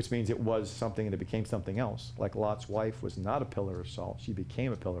 which means it was something and it became something else. Like Lot's wife was not a pillar of salt, she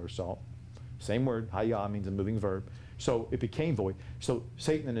became a pillar of salt. Same word, haya means a moving verb. So it became void. So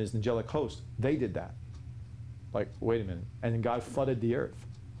Satan and his angelic host, they did that. Like, wait a minute. And then God flooded the earth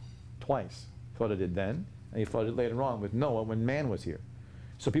twice. Flooded it then, and he flooded it later on with Noah when man was here.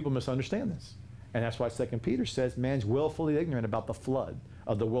 So people misunderstand this. And that's why 2 Peter says man's willfully ignorant about the flood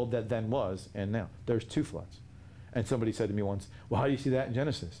of the world that then was and now. There's 2 floods. And somebody said to me once, well, how do you see that in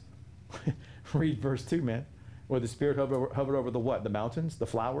Genesis? Read verse 2, man. Where the Spirit hovered over the what? The mountains, the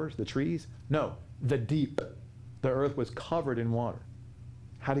flowers, the trees? No, the deep. The earth was covered in water.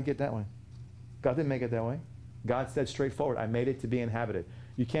 How did it get that way? God didn't make it that way. God said straightforward, I made it to be inhabited.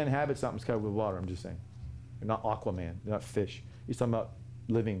 You can't inhabit something that's covered with water, I'm just saying. You're not Aquaman, you're not fish. You're talking about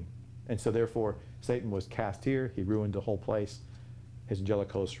living. And so therefore, Satan was cast here. He ruined the whole place. His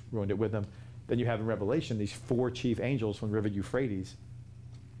angelic host ruined it with him. Then you have in Revelation these 4 chief angels from the river Euphrates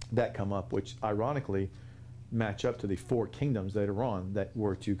that come up, which ironically match up to the 4 kingdoms later on that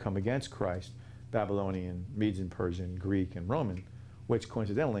were to come against Christ: Babylonian, Medes and Persian, Greek, and Roman, which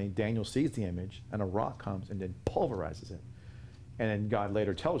coincidentally, Daniel sees the image and a rock comes and then pulverizes it. And then God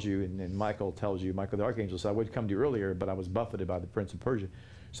later tells you, and then Michael tells you, Michael the archangel said, I would come to you earlier, but I was buffeted by the prince of Persia.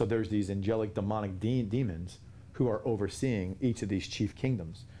 So there's these angelic demonic demons who are overseeing each of these chief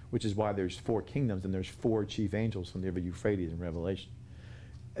kingdoms, which is why there's 4 kingdoms and there's 4 chief angels from the river Euphrates in Revelation.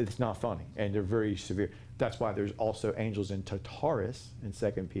 It's not funny, and they're very severe. That's why there's also angels in Tartarus in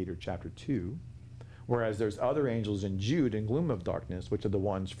 2 Peter chapter 2, whereas there's other angels in Jude in gloom of darkness, which are the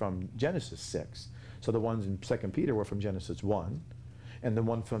ones from Genesis 6. So the ones in 2 Peter were from Genesis 1, and the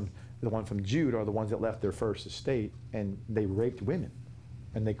one from Jude are the ones that left their first estate and they raped women,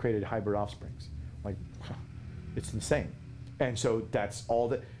 and they created hybrid offsprings. Like, it's insane. And so that's all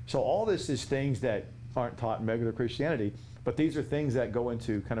that. So all this is things that aren't taught in regular Christianity, but these are things that go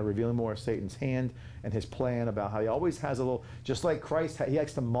into kind of revealing more of Satan's hand and his plan about how he always has a little, just like Christ, he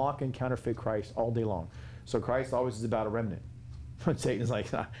likes to mock and counterfeit Christ all day long. So Christ always is about a remnant. But Satan's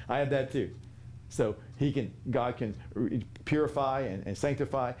like, I have that too. So God can purify and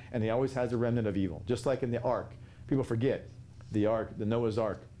sanctify, and he always has a remnant of evil. Just like in the ark. People forget the ark, the Noah's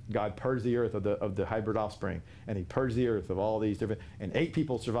ark. God purged the earth of the hybrid offspring, and he purged the earth of all these different, and 8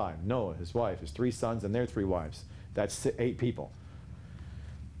 people survived. Noah, his wife, his 3 sons, and their 3 wives. That's 8 people.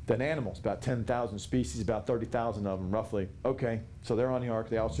 Then animals, about 10,000 species, about 30,000 of them, roughly. Okay, so they're on the ark.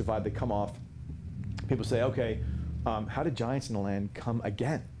 They all survived. They come off. People say, okay, how did giants in the land come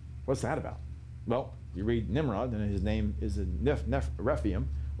again? What's that about? Well, you read Nimrod, and his name is a Rephaim,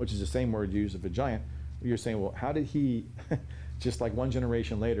 which is the same word used of a giant. You're saying, well, how did he, just like 1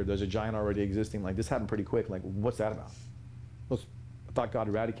 generation later, there's a giant already existing. Like, this happened pretty quick. Like, what's that about? Well, I thought God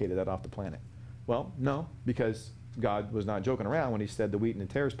eradicated that off the planet. Well, no, because God was not joking around when he said the wheat and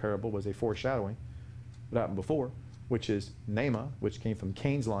the tares parable was a foreshadowing of what happened before, which is Naamah, which came from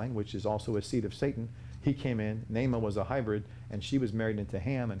Cain's line, which is also a seed of Satan. He came in, Naamah was a hybrid, and she was married into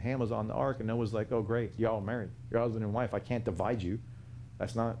Ham, and Ham was on the ark, and Noah's like, oh great, y'all are married. You're husband and wife, I can't divide you.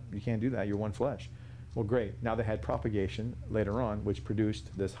 You can't do that, you're one flesh. Well, great, now they had propagation later on, which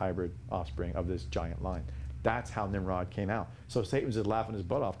produced this hybrid offspring of this giant line. That's how Nimrod came out. So Satan's just laughing his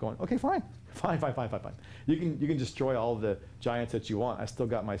butt off, going, okay, fine. You can destroy all the giants that you want. I still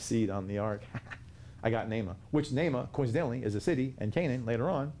got my seed on the ark. I got Naamah, which Naamah, coincidentally, is a city in Canaan later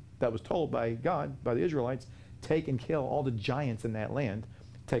on that was told by God, by the Israelites, take and kill all the giants in that land,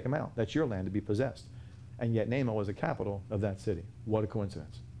 take them out. That's your land to be possessed. And yet Naamah was the capital of that city. What a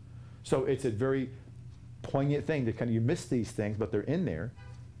coincidence. So it's a very poignant thing that kind of, you miss these things, but they're in there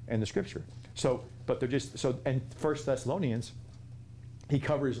in the scripture. So, but they're just, so, and 1 Thessalonians, he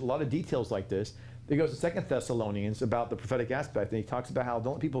covers a lot of details like this. He goes to 2 Thessalonians about the prophetic aspect, and he talks about how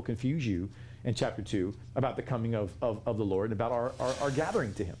don't let people confuse you in chapter 2 about the coming of the Lord and about our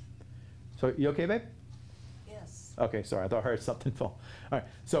gathering to him. So, you okay, babe? Yes. Okay, sorry, I thought I heard something fall. All right,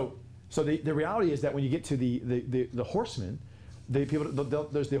 so the reality is that when you get to the horsemen, there's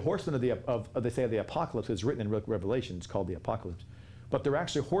the horsemen of they say the apocalypse. It's written in Revelation. It's called the apocalypse. But they're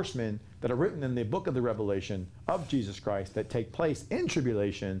actually horsemen that are written in the book of the Revelation of Jesus Christ that take place in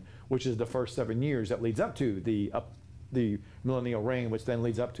tribulation, which is the first 7 years that leads up to the millennial reign, which then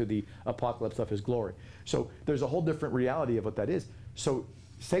leads up to the apocalypse of his glory. So there's a whole different reality of what that is. So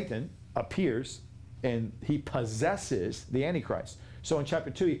Satan appears and he possesses the Antichrist. So in chapter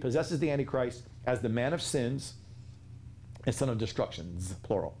 2, he possesses the Antichrist as the man of sins and son of destructions,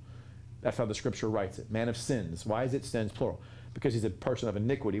 plural. That's how the scripture writes it. Man of sins. Why is it sins, plural? Because he's a person of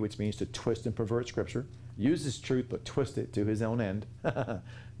iniquity, which means to twist and pervert scripture. Uses truth, but twist it to his own end.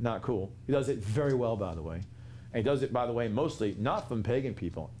 Not cool. He does it very well, by the way. And he does it, by the way, mostly not from pagan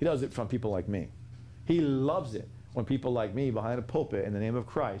people. He does it from people like me. He loves it when people like me behind a pulpit in the name of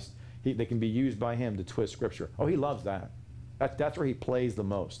Christ, they can be used by him to twist scripture. Oh, he loves that. That's where he plays the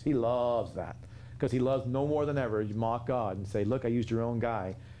most. He loves that. Because he loves no more than ever to mock God and say, look, I used your own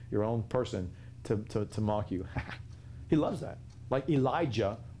guy, your own person to mock you. He loves that. Like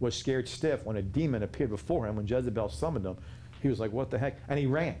Elijah was scared stiff when a demon appeared before him when Jezebel summoned him. He was like, what the heck? And he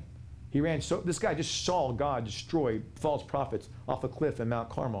ran. He ran. So this guy just saw God destroy false prophets off a cliff in Mount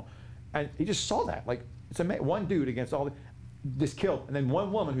Carmel. And he just saw that. Like, it's one dude against all this killed. And then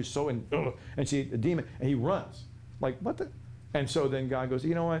one woman who's so in, and she, a demon, and he runs. Like, what the? And so then God goes,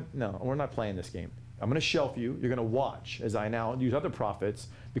 you know what? No, we're not playing this game. I'm going to shelf you. You're going to watch as I now use other prophets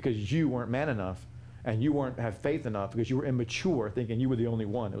because you weren't man enough and you weren't have faith enough because you were immature thinking you were the only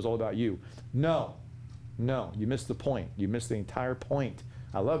one. It was all about you. No, you missed the point. You missed the entire point.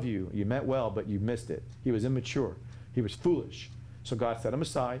 I love you. You meant well, but you missed it. He was immature. He was foolish. So God set him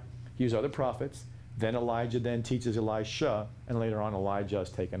aside. He used other prophets. Then Elijah then teaches Elisha, and later on Elijah is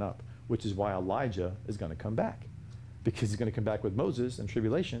taken up, which is why Elijah is going to come back. Because he's going to come back with Moses in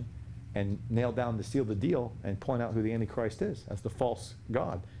tribulation and nail down the seal of the deal and point out who the Antichrist is as the false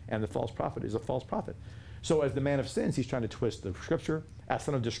God, and the false prophet is a false prophet. So as the man of sins, he's trying to twist the scripture. As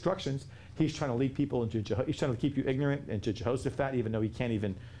son of destructions, he's trying to lead people into he's trying to keep you ignorant into Jehoshaphat, even though he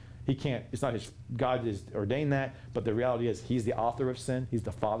can't, it's not his, God has ordained that, but the reality is he's the author of sin, he's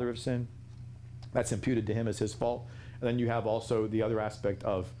the father of sin. That's imputed to him as his fault. And then you have also the other aspect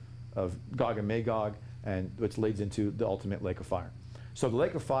of Gog and Magog, and which leads into the ultimate lake of fire. So the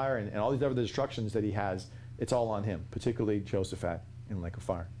lake of fire and all these other destructions that he has, it's all on him, particularly Jehoshaphat in the lake of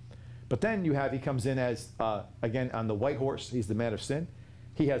fire. But then he comes in as, again, on the white horse. He's the man of sin.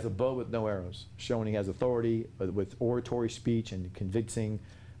 He has a bow with no arrows, showing he has authority with oratory speech and convincing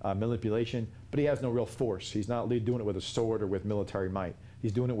manipulation, but he has no real force. He's not doing it with a sword or with military might.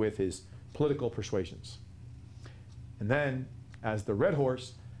 He's doing it with his political persuasions. And then, as the red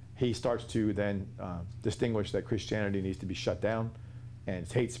horse, he starts to then distinguish that Christianity needs to be shut down, and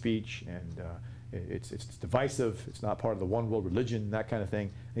it's hate speech, and it's divisive, it's not part of the one world religion, that kind of thing.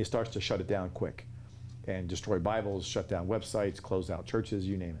 And he starts to shut it down quick and destroy Bibles, shut down websites, close out churches,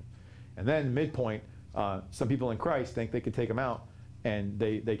 you name it. And then midpoint, some people in Christ think they could take him out, and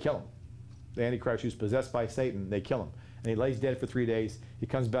they kill him. The Antichrist, who's possessed by Satan, they kill him. And he lays dead for 3 days. He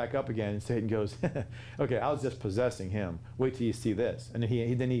comes back up again, and Satan goes, okay, I was just possessing him. Wait till you see this. And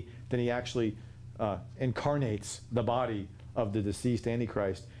then he actually incarnates the body of the deceased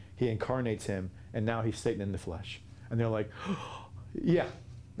Antichrist. He incarnates him, and now he's Satan in the flesh. And they're like, oh, yeah,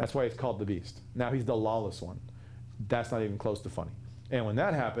 that's why it's called the beast. Now he's the lawless one. That's not even close to funny. And when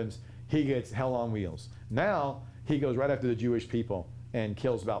that happens, he gets hell on wheels. Now he goes right after the Jewish people and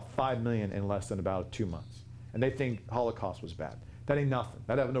kills about 5 million in less than about 2 months. And they think Holocaust was bad. That ain't nothing.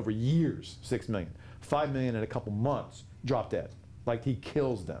 That happened over years, 6 million. 5 million in a couple months, drop dead. Like he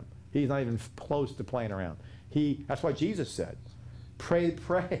kills them. He's not even close to playing around. That's why Jesus said, pray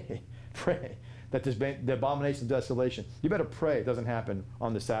that the abomination of desolation, you better pray it doesn't happen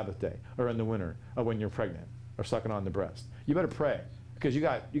on the Sabbath day or in the winter or when you're pregnant or sucking on the breast. You better pray because you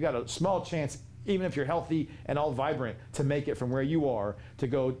got a small chance, even if you're healthy and all vibrant, to make it from where you are to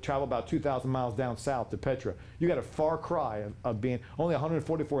go travel about 2,000 miles down south to Petra. You got a far cry of being only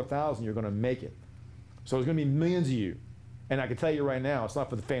 144,000 you're going to make it. So there's going to be millions of you. And I can tell you right now, it's not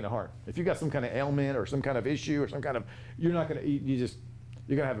for the faint of heart. If you got some kind of ailment or some kind of issue or some kind of, you're not going to, you're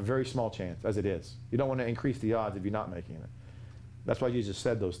going to have a very small chance as it is. You don't want to increase the odds if you're not making it. That's why Jesus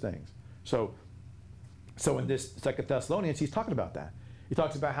said those things. So in this 2 Thessalonians, he's talking about that. He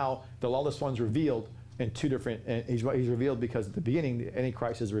talks about how the lawless one's revealed in two different, and he's revealed because at the beginning, the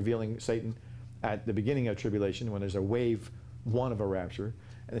Antichrist is revealing Satan at the beginning of tribulation when there's a wave one of a rapture.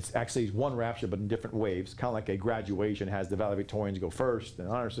 And it's actually one rapture, but in different waves, kind of like a graduation has the valedictorians go first, then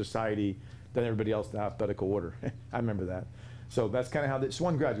honor society, then everybody else in alphabetical order. I remember that. So that's kind of how it's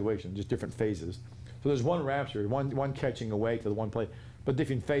one graduation, just different phases. So there's one rapture, one catching away to the one place, but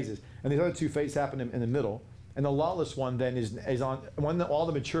different phases. And these other two phases happen in the middle. And the lawless one then is on, when all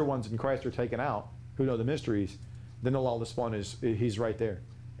the mature ones in Christ are taken out, who know the mysteries, then the lawless one he's right there.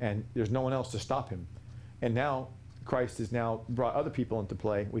 And there's no one else to stop him. And now Christ has now brought other people into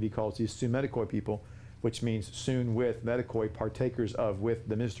play, what he calls these soon-medikoi people, which means soon with medikoi, partakers of with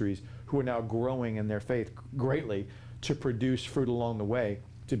the mysteries, who are now growing in their faith greatly to produce fruit along the way,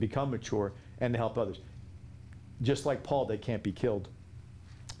 to become mature and to help others. Just like Paul, they can't be killed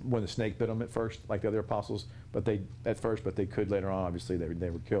when the snake bit them at first, like the other apostles, but they could later on. Obviously, they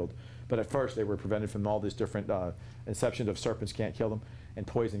were killed. But at first, they were prevented from all these different inceptions of serpents can't kill them, and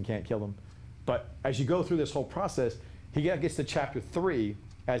poison can't kill them. But as you go through this whole process, he gets to chapter 3,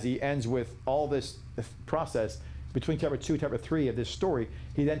 as he ends with all this process, between chapter 2 and chapter 3 of this story,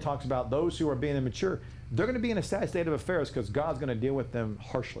 he then talks about those who are being immature. They're going to be in a sad state of affairs because God's going to deal with them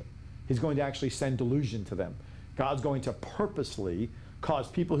harshly. He's going to actually send delusion to them. God's going to purposely cause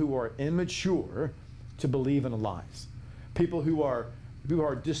people who are immature to believe in lies. People who are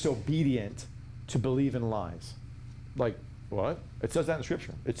disobedient to believe in lies. Like, what? It says that in the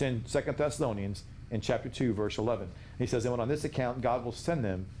scripture. It's in 2 Thessalonians in chapter 2, verse 11. He says, and on this account, God will send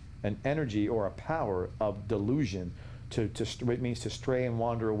them an energy or a power of delusion it means to stray and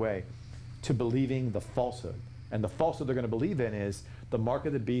wander away, to believing the falsehood. And the falsehood they're going to believe in is the mark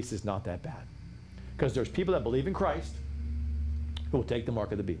of the beast is not that bad. Because there's people that believe in Christ who will take the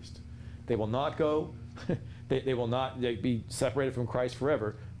mark of the beast. They will not go, they will not be separated from Christ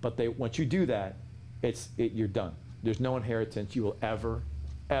forever, but once you do that, you're done. There's no inheritance you will ever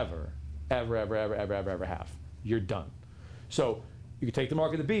have. You're done. So you can take the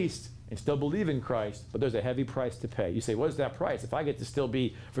mark of the beast and still believe in Christ, but there's a heavy price to pay. You say, what is that price? If I get to still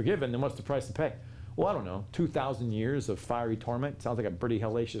be forgiven, then what's the price to pay? Well, I don't know, 2,000 years of fiery torment. Sounds like a pretty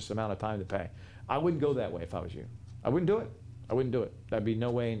hellacious amount of time to pay. I wouldn't go that way if I was you. I wouldn't do it. I wouldn't do it. That'd be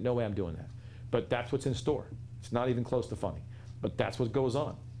no way I'm doing that. But that's what's in store. It's not even close to funny. But that's what goes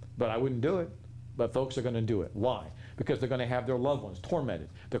on. But I wouldn't do it. But folks are going to do it. Why? Because they're going to have their loved ones tormented.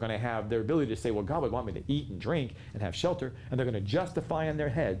 They're going to have their ability to say, well, God would want me to eat and drink and have shelter. And they're going to justify in their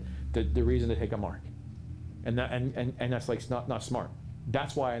head the reason to take a mark. And that's like not smart.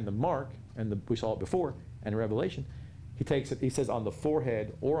 That's why in the mark, we saw it before, and in Revelation, he takes it, he says on the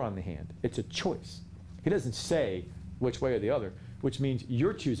forehead or on the hand. It's a choice. He doesn't say which way or the other, which means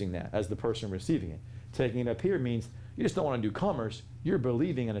you're choosing that as the person receiving it. Taking it up here means you just don't want to do commerce. You're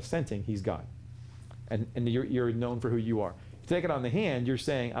believing and assenting he's God. And you're known for who you are. If you take it on the hand, you're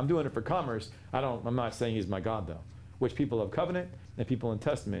saying, I'm doing it for commerce. I'm not saying he's my God, though. Which people of covenant and people in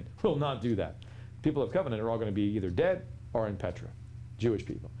testament will not do that. People of covenant are all going to be either dead or in Petra, Jewish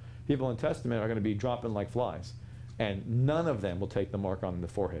people. People in testament are going to be dropping like flies. And none of them will take the mark on the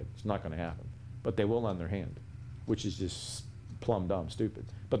forehead. It's not going to happen. But they will on their hand, which is just plumb dumb, stupid.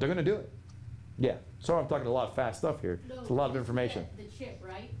 But they're going to do it. Yeah. Sorry I'm talking a lot of fast stuff here. No, it's a lot of information. The chip,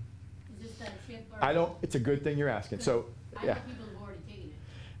 right? Is this that chip? Or it's a good thing you're asking. So, yeah. I know people have already taken it.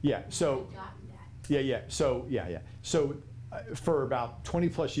 Yeah, so, Gotten that. So for about 20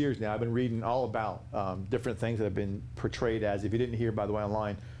 plus years now, I've been reading all about different things that have been portrayed as, if you didn't hear, by the way,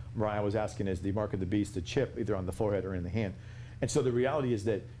 online, Mariah was asking, is the mark of the beast a chip either on the forehead or in the hand? And so the reality is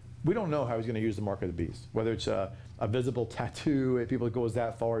that we don't know how he's going to use the mark of the beast, whether it's a visible tattoo, if people go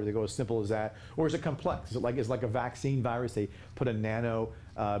that far, they go as simple as that, or is it complex? Is it like a vaccine virus? They put a nano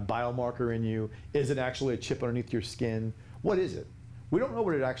biomarker in you. Is it actually a chip underneath your skin? What is it? We don't know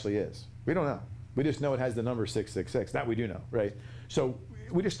what it actually is. We don't know. We just know it has the number 666. That we do know, right? So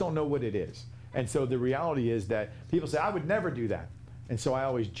we just don't know what it is. And so the reality is that people say, I would never do that. And so I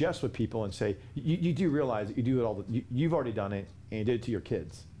always jest with people and say, you do realize that you do it you've already done it, and you did it to your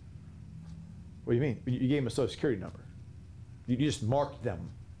kids. What do you mean? You gave them a Social Security number. You just marked them.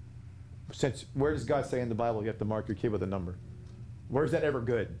 Where does God say in the Bible you have to mark your kid with a number? Where's that ever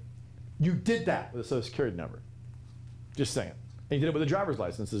good? You did that with a Social Security number. Just saying. And you did it with a driver's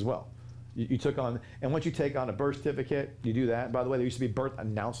license as well. You took on, and once you take on a birth certificate, you do that. By the way, there used to be birth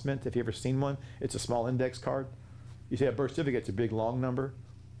announcement. If you ever seen one, it's a small index card. You see a birth certificate, it's a big long number.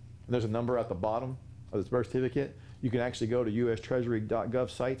 And there's a number at the bottom of this birth certificate. You can actually go to USTreasury.gov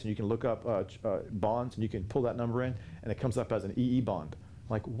sites and you can look up bonds and you can pull that number in and it comes up as an EE bond.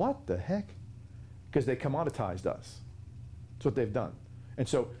 Like, what the heck? Because they commoditized us. That's what they've done. And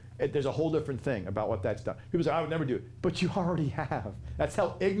so there's a whole different thing about what that's done. People say, I would never do it. But you already have. That's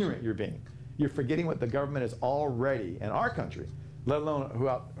how ignorant you're being. You're forgetting what the government is already, in our country, let alone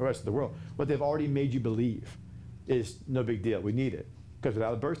throughout the rest of the world, what they've already made you believe is no big deal. We need it. Because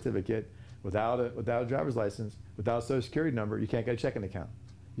without a birth certificate, without a driver's license, without a Social Security number, you can't get a checking account.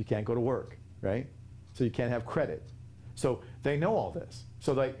 You can't go to work, right? So you can't have credit. So they know all this.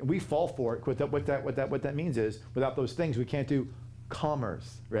 So like we fall for it. What that means is, without those things, we can't do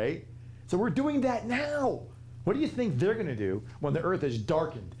commerce, right? So we're doing that now. What do you think they're going to do when the earth is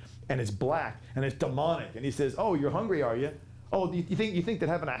darkened and it's black and it's demonic? And he says, "Oh, you're hungry, are you? Oh, you think that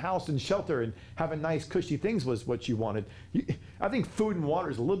having a house and shelter and having nice, cushy things was what you wanted?" I think food and water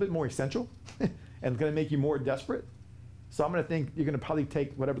is a little bit more essential and going to make you more desperate. So I'm going to think you're going to probably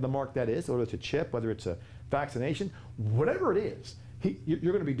take whatever the mark that is, whether it's a chip, whether it's a vaccination, whatever it is, you're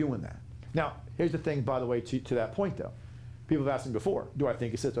going to be doing that. Now, here's the thing, by the way, to that point, though. People have asked me before, do I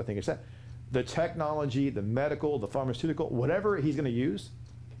think it's this, do I think it's that? The technology, the medical, the pharmaceutical, whatever he's going to use,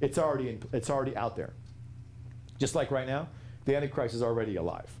 it's already out there. Just like right now, the Antichrist is already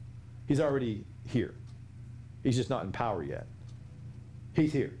alive. He's already here. He's just not in power yet.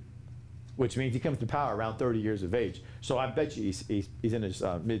 He's here, which means he comes to power around 30 years of age. So I bet you he's in his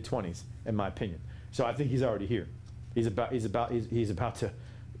mid-20s, in my opinion. So I think he's already here. He's about to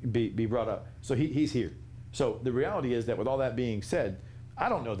be brought up. So he's here. So the reality is that with all that being said, I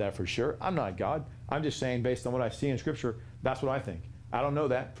don't know that for sure. I'm not God. I'm just saying based on what I see in Scripture, that's what I think. I don't know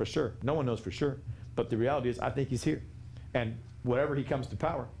that for sure. No one knows for sure. But the reality is I think he's here. And whatever he comes to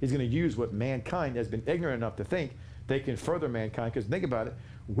power, he's going to use what mankind has been ignorant enough to think they can further mankind. Because think about it,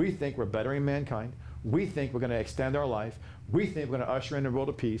 we think we're bettering mankind. We think we're going to extend our life. We think we're going to usher in a world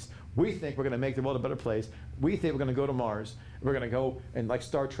of peace. We think we're going to make the world a better place. We think we're going to go to Mars. We're going to go and, like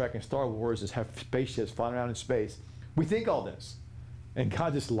Star Trek and Star Wars, just have spaceships flying around in space. We think all this. And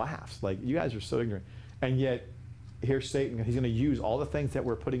God just laughs. Like, you guys are so ignorant. And yet, here's Satan. He's going to use all the things that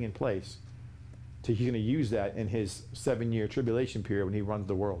we're putting in place. He's going to use that in his 7-year tribulation period when he runs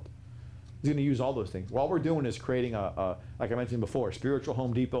the world. He's going to use all those things. All we're doing is creating like I mentioned before, a spiritual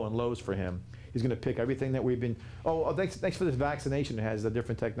Home Depot and Lowe's for him. He's going to pick everything that we've been, thanks for this vaccination. It has a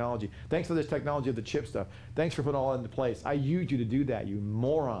different technology. Thanks for this technology of the chip stuff. Thanks for putting all into place. I used you to do that, you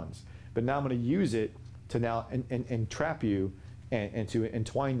morons. But now I'm going to use it to now entrap you and to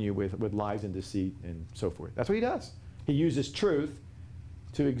entwine you with lies and deceit and so forth. That's what he does. He uses truth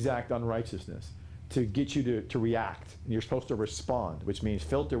to exact unrighteousness, to get you to react. And you're supposed to respond, which means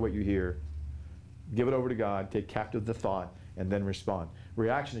filter what you hear, give it over to God, take captive the thought, and then respond.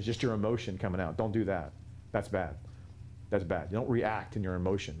 Reaction is just your emotion coming out. Don't do that. That's bad. That's bad. You don't react in your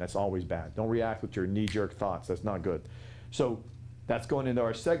emotion. That's always bad. Don't react with your knee-jerk thoughts. That's not good. So that's going into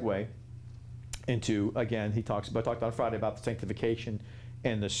our segue into, again, he talked on Friday about the sanctification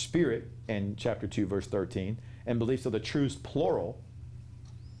and the Spirit in chapter 2, verse 13, and beliefs of the truths, plural,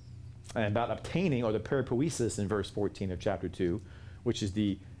 and about obtaining, or the peripoiesis in verse 14 of chapter 2, which is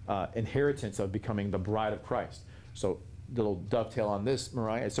the inheritance of becoming the bride of Christ. So little dovetail on this,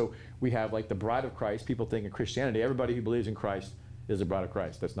 Mariah. So we have like the bride of Christ. People think in Christianity, everybody who believes in Christ is the bride of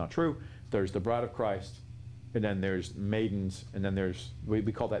Christ. That's not true. There's the bride of Christ, and then there's maidens, and then there's, we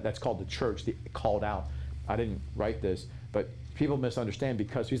call that's called the church, the called out. I didn't write this, but people misunderstand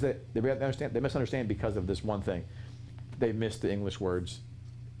because they misunderstand because of this one thing. They miss the English words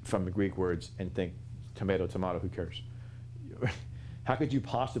from the Greek words and think tomato, who cares? How could you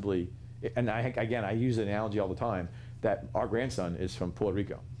possibly, and I use the analogy all the time, that our grandson is from Puerto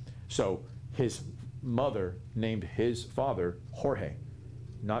Rico. So his mother named his father Jorge,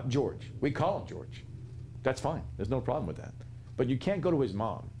 not George. We call him George. That's fine. There's no problem with that. But you can't go to his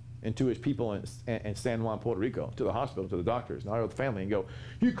mom and to his people in San Juan, Puerto Rico, to the hospital, to the doctors, and our family, and go,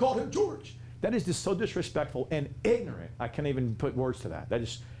 you called him George. That is just so disrespectful and ignorant. I can't even put words to that. That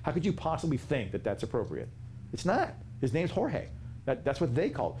is, how could you possibly think that that's appropriate? It's not. His name's Jorge. That's what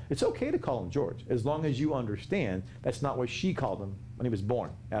they call him. It's okay to call him George, as long as you understand that's not what she called him when he was born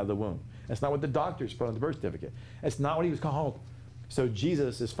out of the womb. That's not what the doctors put on the birth certificate. That's not what he was called. So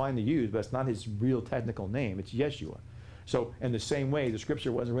Jesus is fine to use, but it's not his real technical name. It's Yeshua. So in the same way, the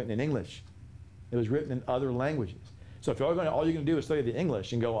scripture wasn't written in English. It was written in other languages. So if all you're going to do is study the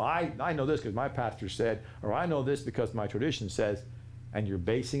English and go, I know this because my pastor said, or I know this because my tradition says, and you're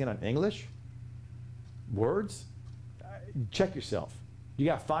basing it on English words, check yourself. You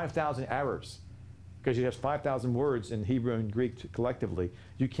got 5,000 errors because you have 5,000 words in Hebrew and Greek collectively.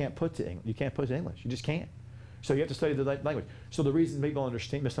 You can't put to English. You can't put to English. You just can't. So you have to study the language. So the reason people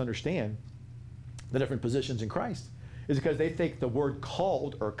misunderstand the different positions in Christ is because they think the word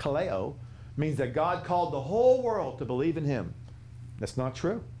called, or kaleo, means that God called the whole world to believe in him. That's not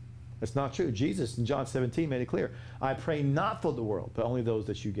true. That's not true. Jesus in John 17 made it clear. I pray not for the world, but only those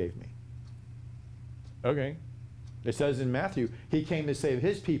that you gave me. Okay. It says in Matthew, he came to save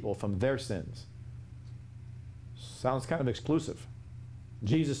his people from their sins. Sounds kind of exclusive.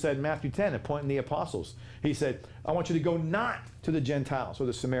 Jesus said in Matthew 10, appointing the apostles, he said, I want you to go not to the Gentiles, or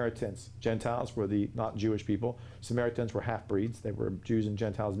the Samaritans. Gentiles were the not Jewish people. Samaritans were half-breeds. They were Jews and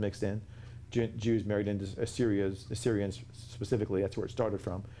Gentiles mixed in. Jews married into Assyrians specifically. That's where it started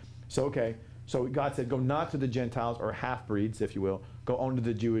from. So, okay. So God said, go not to the Gentiles, or half-breeds, if you will. Go only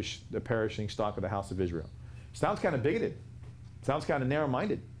to the perishing stock of the house of Israel. Sounds kind of bigoted. Sounds kind of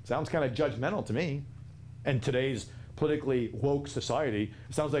narrow-minded. Sounds kind of judgmental to me. And today's politically woke society,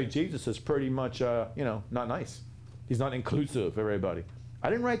 it sounds like Jesus is pretty much, not nice. He's not inclusive of everybody. I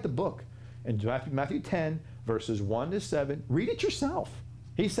didn't write the book. In Matthew 10, verses 1 to 7, read it yourself.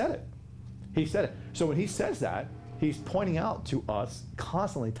 He said it. He said it. So when he says that, he's pointing out to us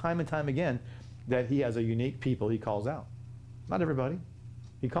constantly, time and time again, that he has a unique people he calls out. Not everybody.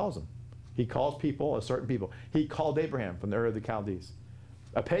 He calls them. He calls people, a certain people. He called Abraham from the Ur of the Chaldees.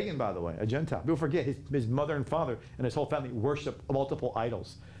 A pagan, by the way, a Gentile. People forget his mother and father and his whole family worship multiple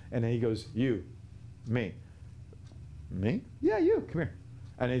idols. And then he goes, you, me. Me? Yeah, you, come here.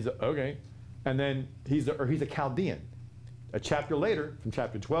 And he's, okay. And then he's a Chaldean. A chapter later, from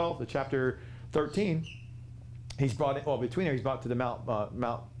chapter 12 to chapter 13, he's brought in, between there, he's brought to the Mount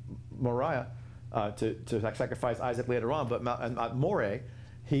Moriah to sacrifice Isaac later on. But Mount Moreh,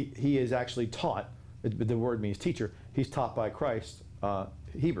 he is actually taught, the word means teacher, he's taught by Christ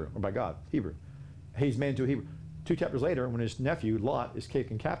Hebrew, or by God, Hebrew. He's made into a Hebrew. 2 chapters later, when his nephew, Lot, is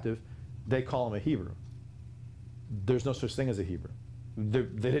taken captive, they call him a Hebrew. There's no such thing as a Hebrew. They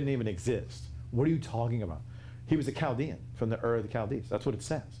didn't even exist. What are you talking about? He was a Chaldean from the Ur of the Chaldees. That's what it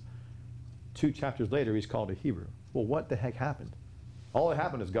says. 2 chapters later, he's called a Hebrew. Well, what the heck happened? All that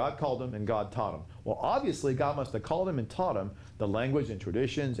happened is God called him and God taught him. Well, obviously, God must have called him and taught him the language and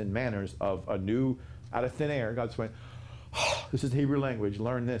traditions and manners of a new, out of thin air. God just went, oh, this is the Hebrew language.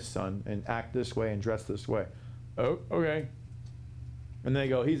 Learn this, son, and act this way and dress this way. Oh, okay. And they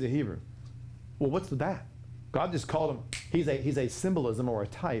go, he's a Hebrew. Well, what's with that? God just called him, he's a symbolism or a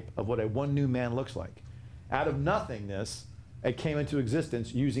type of what a one new man looks like. Out of nothingness, it came into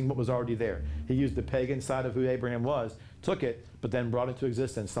existence using what was already there. He used the pagan side of who Abraham was, took it, but then brought into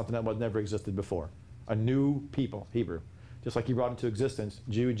existence something that was never existed before. A new people, Hebrew. Just like he brought into existence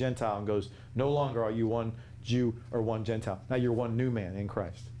Jew, Gentile, and goes, no longer are you one Jew or one Gentile. Now you're one new man in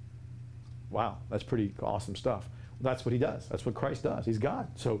Christ. Wow, that's pretty awesome stuff. Well, that's what he does. That's what Christ does. He's God.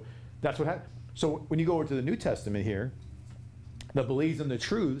 So that's what happened. So when you go over to the New Testament here, the beliefs and the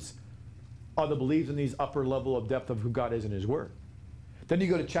truths are the beliefs in these upper level of depth of who God is in his word. Then you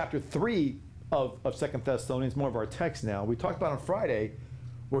go to chapter 3 of 2 Thessalonians, more of our text now. We talked about on Friday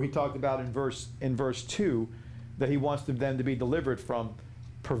where he talked about in verse 2 that he wants them to be delivered from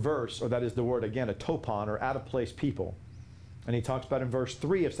perverse, or that is the word again, a topon, or out of place people. And he talks about in verse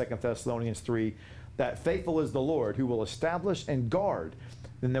 3 of 2 Thessalonians 3 that faithful is the Lord who will establish and guard.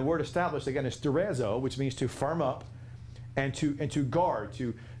 Then the word establish again is sterezo, which means to firm up, and to guard,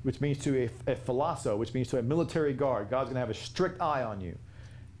 which means to a philoso, which means to a military guard. God's going to have a strict eye on you.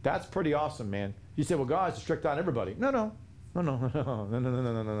 That's pretty awesome, man. You say, well, God's a strict eye on everybody. No. Let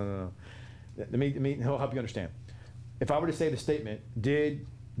me help you understand. If I were to say the statement, did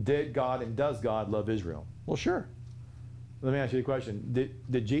God and does God love Israel? Well, sure. Let me ask you a question.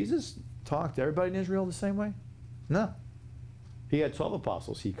 Did Jesus talk to everybody in Israel the same way? No. He had 12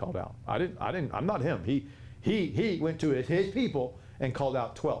 apostles he called out. I'm not him. He went to his people and called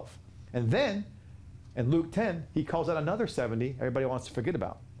out 12. And then, in Luke 10, he calls out another 70 everybody wants to forget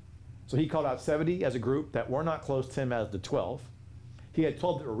about. So he called out 70 as a group that were not close to him as the 12. He had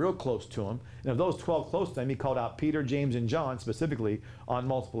 12 that were real close to him. And of those 12 close to him, he called out Peter, James, and John specifically on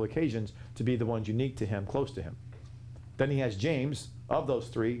multiple occasions to be the ones unique to him, close to him. Then he has James, of those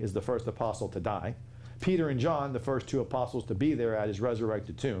three, is the first apostle to die. Peter and John, the first two apostles to be there at his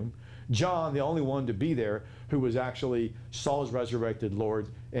resurrected tomb. John, the only one to be there who was actually Saul's resurrected Lord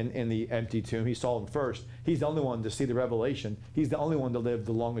in the empty tomb. He saw him first. He's the only one to see the revelation. He's the only one to live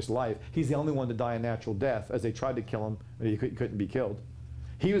the longest life. He's the only one to die a natural death as they tried to kill him, but he couldn't be killed.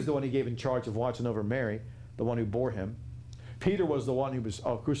 He was the one he gave in charge of watching over Mary, the one who bore him. Peter was the one who was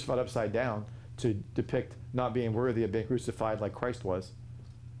crucified upside down to depict not being worthy of being crucified like Christ was.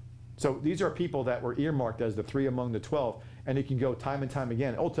 So these are people that were earmarked as the 3 among the 12, and you can go time and time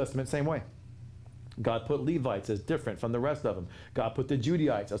again. Old Testament, same way. God put Levites as different from the rest of them. God put the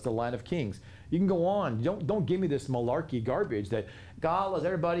Judaites as the line of kings. You can go on. Don't give me this malarkey garbage that God loves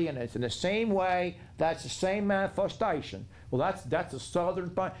everybody and it's in the same way. That's the same manifestation. Well, that's a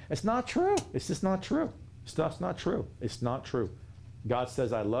southern. It's not true. It's just not true. Stuff's not true. It's not true. God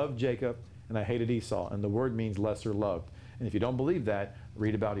says, I loved Jacob and I hated Esau, and the word means lesser loved. And if you don't believe that,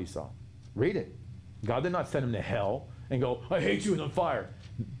 read about Esau. Read it. God did not send him to hell and go, I hate you and on fire.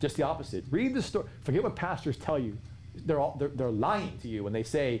 Just the opposite. Read the story. Forget what pastors tell you. They're lying to you when they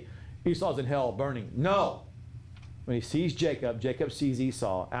say Esau's in hell burning. No. When he sees Jacob, Jacob sees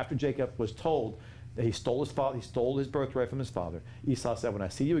Esau. After Jacob was told that he stole his birthright from his father, Esau said, when I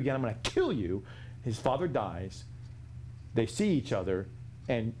see you again, I'm going to kill you. His father dies. They see each other,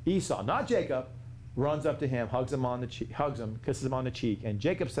 and Esau, not Jacob, runs up to him, hugs him, kisses him on the cheek, and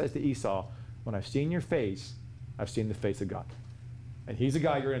Jacob says to Esau, when I've seen your face, I've seen the face of God. And he's a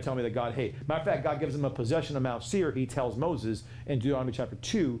guy you're going to tell me that God hates. Matter of fact, God gives him a possession of Mount Seir. He tells Moses in Deuteronomy chapter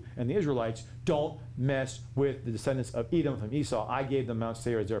 2 and the Israelites, don't mess with the descendants of Edom from Esau. I gave them Mount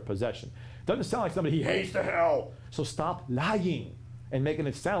Seir as their possession. Doesn't sound like somebody he hates to hell. So stop lying and making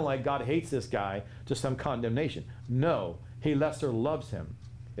it sound like God hates this guy to some condemnation. No, he lesser loves him.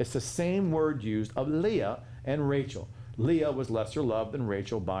 It's the same word used of Leah and Rachel. Leah was lesser loved than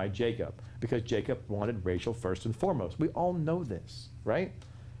Rachel by Jacob because Jacob wanted Rachel first and foremost. We all know this, right?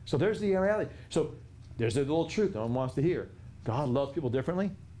 So there's the reality. So there's a little truth no one wants to hear. God loves people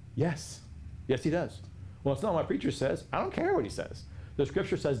differently? Yes. Yes, he does. Well, it's not what my preacher says. I don't care what he says. The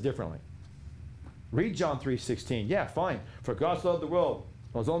scripture says differently. Read John 3:16. Yeah, fine. For God so loved the world,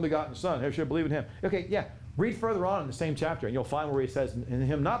 his only begotten Son, whoever should believe in him. Okay, yeah. Read further on in the same chapter, and you'll find where he says, in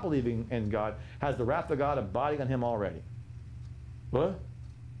him not believing in God has the wrath of God abiding on him already. What?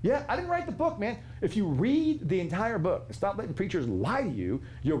 Yeah, I didn't write the book, man. If you read the entire book and stop letting preachers lie to you,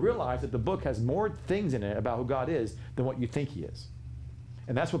 you'll realize that the book has more things in it about who God is than what you think he is.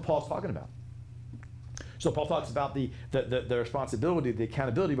 And that's what Paul's talking about. So Paul talks about the responsibility, the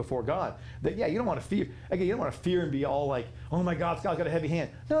accountability before God. That, yeah, you don't want to fear. Again, you don't want to fear and be all like, oh my God, God's got a heavy hand.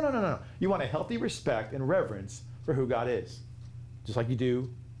 No, no, no, no. You want a healthy respect and reverence for who God is. Just like you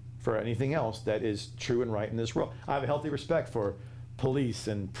do for anything else that is true and right in this world. I have a healthy respect for police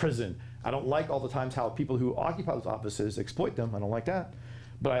and prison. I don't like all the times how people who occupy those offices exploit them. I don't like that.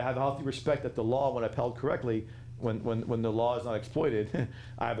 But I have a healthy respect that the law, when upheld correctly, when the law is not exploited,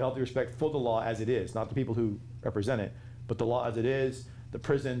 I have a healthy respect for the law as it is, not the people who represent it, but the law as it is, the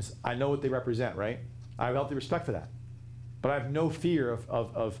prisons, I know what they represent, right? I have a healthy respect for that. But I have no fear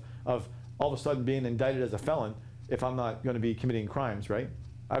of all of a sudden being indicted as a felon if I'm not going to be committing crimes, right?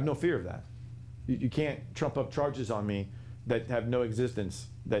 I have no fear of that. You can't trump up charges on me that have no existence,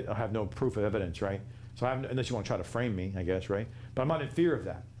 that have no proof of evidence, right? So I have, unless you want to try to frame me, I guess, right? But I'm not in fear of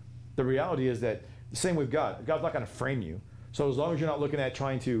that. The reality is that the same with God. God's not going to frame you. So as long as you're not looking at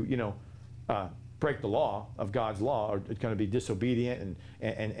trying to, break the law of God's law, or going to be disobedient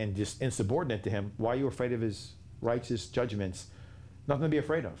and just insubordinate to him, why are you afraid of his righteous judgments? Nothing to be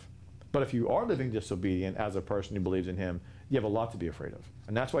afraid of. But if you are living disobedient as a person who believes in him, you have a lot to be afraid of.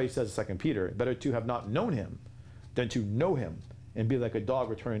 And that's why he says in 2 Peter, better to have not known him than to know him and be like a dog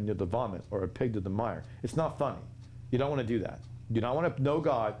returning to the vomit or a pig to the mire. It's not funny. You don't want to do that. You do not want to know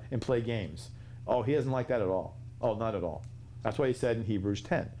God and play games. Oh, he doesn't like that at all. Oh, not at all. That's why he said in Hebrews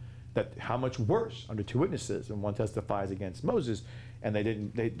 10 that how much worse under two witnesses, and one testifies against Moses, and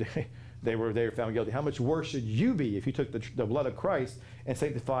they were found guilty. How much worse should you be if you took the blood of Christ and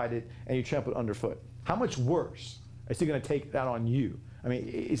sanctified it and you trampled it underfoot? How much worse is he going to take that on you? I mean,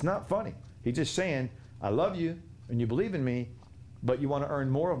 it's not funny. He's just saying, I love you and you believe in me, but you want to earn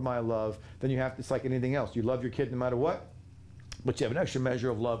more of my love than you have to. It's like anything else. You love your kid no matter what, but you have an extra measure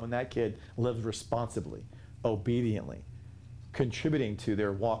of love when that kid lives responsibly, obediently, contributing to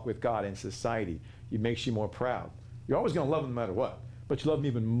their walk with God in society. It makes you more proud. You're always going to love them no matter what, but you love them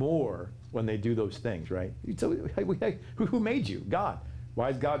even more when they do those things, right? So, who made you? God. Why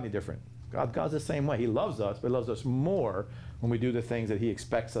is God any different? God's the same way. He loves us, but he loves us more when we do the things that he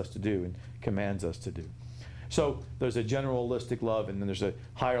expects us to do and commands us to do. So there's a generalistic love, and then there's a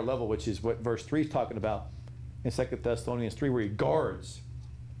higher level, which is what verse 3 is talking about in 2 Thessalonians 3, where he guards.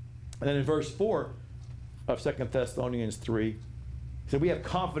 And then in verse 4 of 2 Thessalonians 3, he said, we have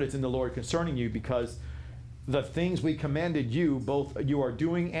confidence in the Lord concerning you because the things we commanded you, both you are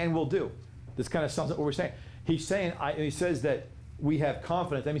doing and will do. This kind of sums up what we're saying. He's saying, he says that we have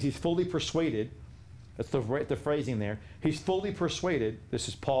confidence. That means he's fully persuaded. That's the phrasing there. He's fully persuaded. This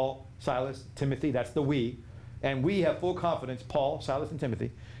is Paul, Silas, Timothy. That's the we. And we have full confidence, Paul, Silas, and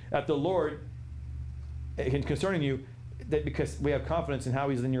Timothy, that the Lord, concerning you, that because we have confidence in how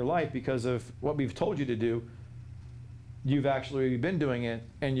he's in your life because of what we've told you to do, you've actually been doing it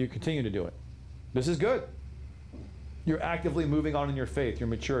and you continue to do it. This is good. You're actively moving on in your faith. You're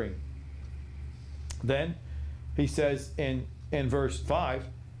maturing. Then he says in verse 5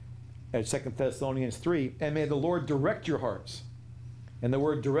 at 2 Thessalonians 3, and may the Lord direct your hearts. And the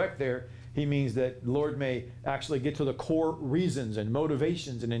word direct there, he means that the Lord may actually get to the core reasons and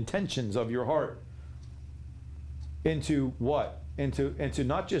motivations and intentions of your heart. Into what? Into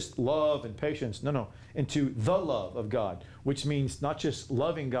not just love and patience, no, into the love of God, which means not just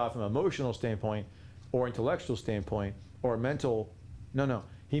loving God from an emotional standpoint or intellectual standpoint or mental, no.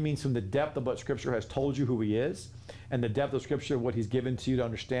 He means from the depth of what Scripture has told you who he is, and the depth of Scripture, what he's given to you to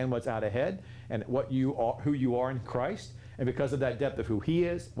understand what's out ahead, and what you are, who you are in Christ. And because of that depth of who he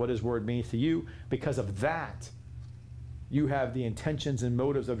is, what his word means to you, because of that, you have the intentions and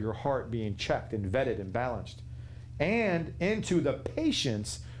motives of your heart being checked and vetted and balanced. And into the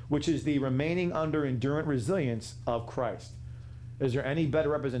patience, which is the remaining under endurant resilience of Christ. Is there any better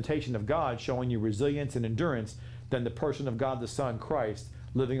representation of God showing you resilience and endurance than the person of God the Son, Christ,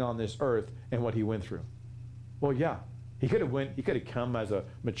 living on this earth and what he went through? Well, yeah. He could have come as a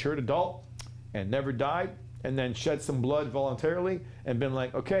matured adult and never died, and then shed some blood voluntarily and been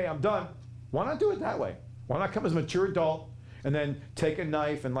like, okay, I'm done. Why not do it that way? Why not come as a mature adult and then take a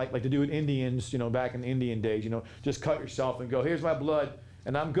knife and like to do it Indians, back in the Indian days, just cut yourself and go, here's my blood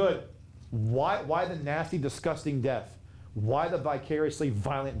and I'm good. Why the nasty, disgusting death? Why the vicariously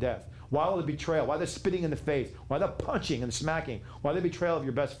violent death? Why all the betrayal? Why the spitting in the face? Why the punching and smacking? Why the betrayal of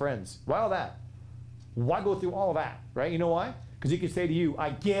your best friends? Why all that? Why go through all of that, right? You know why? Because he can say to you,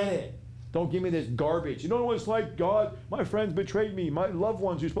 I get it. Don't give me this garbage. You don't know what it's like, God, my friends betrayed me. My loved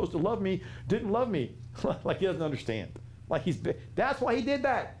ones who are supposed to love me didn't love me. Like he doesn't understand. Like that's why he did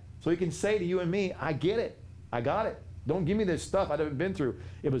that. So he can say to you and me, I get it. I got it. Don't give me this stuff I haven't been through.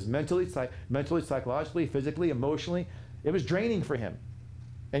 It was mentally, psychologically, physically, emotionally. It was draining for him.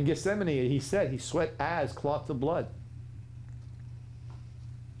 In Gethsemane, he said he sweat as clots of blood.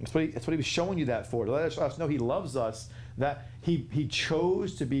 That's what he was showing you that for. To let us know he loves us, that he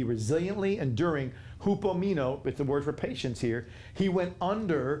chose to be resiliently enduring. Hupomino, it's the word for patience here. He went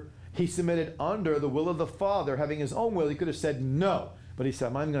under, he submitted under the will of the Father, having his own will. He could have said no, but he said,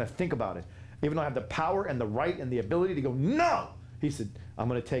 I'm not even going to think about it. Even though I have the power and the right and the ability to go, no! He said, I'm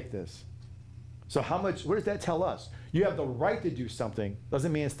going to take this. So what does that tell us? You have the right to do something,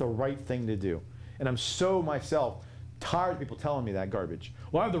 doesn't mean it's the right thing to do. And I'm so myself tired of people telling me that garbage.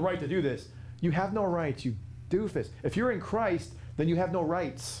 Well, I have the right to do this. You have no rights, you doofus. If you're in Christ, then you have no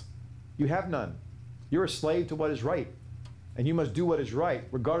rights. You have none. You're a slave to what is right. And you must do what is right,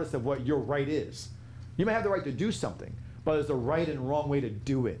 regardless of what your right is. You may have the right to do something, but there's the right and wrong way to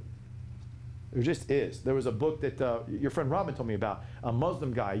do it. There just is. There was a book that your friend Robin told me about, a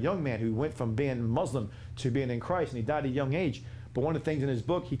Muslim guy, a young man who went from being Muslim to being in Christ, and he died at a young age. But one of the things in his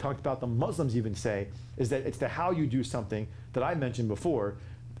book he talked about, the Muslims even say, is that it's the how you do something that I mentioned before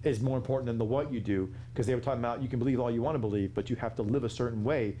is more important than the what you do, because they were talking about you can believe all you want to believe, but you have to live a certain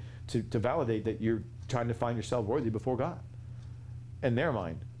way to validate that you're trying to find yourself worthy before God. In their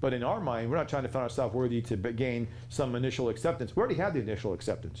mind. But in our mind, we're not trying to find ourselves worthy to gain some initial acceptance. We already have the initial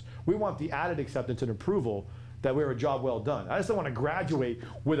acceptance. We want the added acceptance and approval that we're a job well done. I just don't want to graduate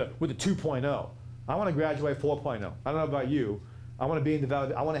with a 2.0. I want to graduate 4.0. I don't know about you. I want to be in the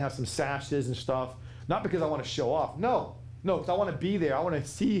I want to have some sashes and stuff. Not because I want to show off. No, because I want to be there. I want to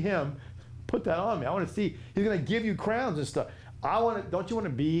see him put that on me. I want to see he's going to give you crowns and stuff. Don't you want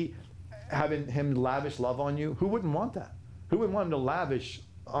to be having him lavish love on you? Who wouldn't want that? Who would want him to lavish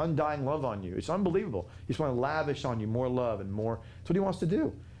undying love on you? It's unbelievable. He just wants to lavish on you more love and more. That's what he wants to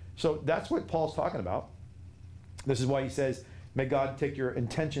do. So that's what Paul's talking about. This is why he says, may God take your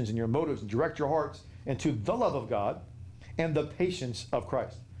intentions and your motives and direct your hearts into the love of God and the patience of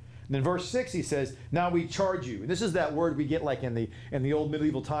Christ. And in verse 6 he says, now we charge you. And this is that word we get like in the old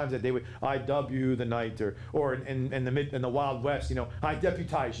medieval times that they would, I dub you the night, or in the Wild West, you know, I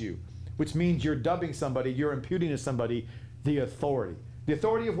deputize you, which means you're dubbing somebody, you're imputing to somebody the authority. The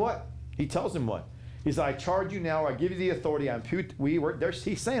authority of what? He tells him what? He says, I charge you now, I give you the authority, I impute,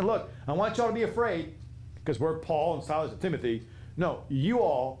 he's saying, look, I want y'all to be afraid, because we're Paul and Silas and Timothy. No, you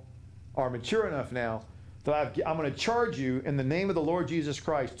all are mature enough now that I'm going to charge you in the name of the Lord Jesus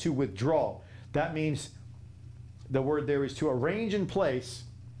Christ to withdraw. That means the word there is to arrange in place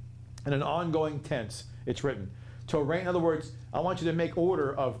in an ongoing tense, it's written. To arrange, in other words, I want you to make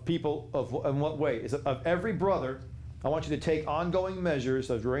order of people in what way? Is it of every brother. I want you to take ongoing measures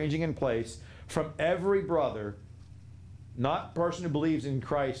of arranging in place from every brother, not person who believes in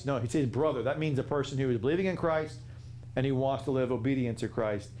Christ. No, he says brother. That means a person who is believing in Christ and he wants to live obedient to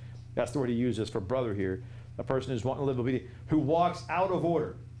Christ. That's the word he uses for brother here. A person who's wanting to live obedient, who walks out of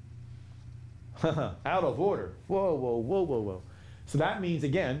order. Out of order. Whoa, whoa, whoa, whoa, whoa. So that means,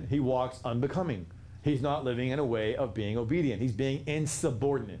 again, he walks unbecoming. He's not living in a way of being obedient. He's being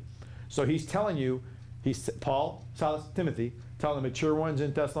insubordinate. So he's telling you, Paul, Silas, Timothy, telling the mature ones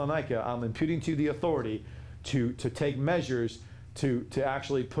in Thessalonica, I'm imputing to you the authority to take measures to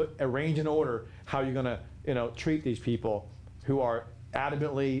actually arrange in order how you're going to treat these people who are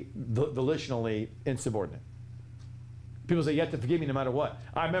adamantly, volitionally insubordinate. People say, you have to forgive me no matter what.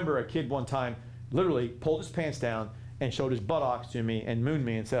 I remember a kid one time literally pulled his pants down and showed his buttocks to me and mooned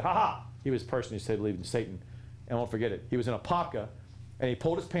me and said, ha ha. He was a person who said believed in Satan. And I won't forget it. He was in a papka and he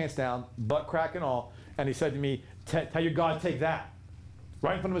pulled his pants down, butt crack and all, and he said to me, tell your God take that.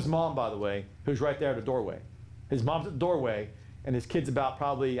 Right in front of his mom, by the way, who's right there at the doorway. His mom's at the doorway, and his kid's about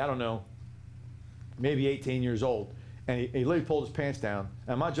probably, I don't know, maybe 18 years old. And he literally pulled his pants down.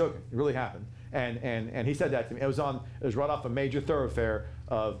 And I'm not joking. It really happened. And he said that to me. It was right off a major thoroughfare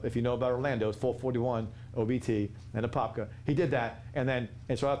of, if you know about Orlando, it's 441 OBT and a Popka. He did that, and then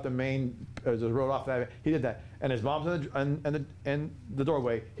it's right off the main, the road off that. He did that, and his mom's in the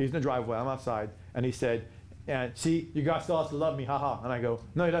doorway. He's in the driveway. I'm outside, and he said, "See, you God still has to love me, haha." And I go,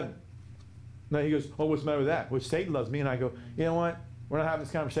 "No, he doesn't." No, he goes, "Oh, what's the matter with that?" Well, Satan loves me, and I go, "You know what? We're not having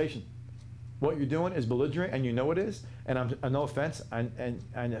this conversation. What you're doing is belligerent, and you know it is. And no offense, and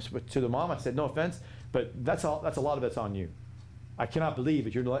to the mom, I said, no offense, but that's all. That's a lot of it's on you. I cannot believe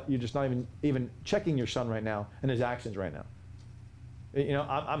that you're just not even checking your son right now and his actions right now. You know,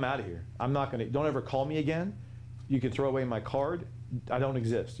 I'm out of here. I'm not gonna. Don't ever call me again. You can throw away my card. I don't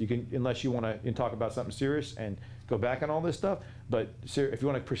exist. You can, unless you want to talk about something serious and go back on all this stuff. But if you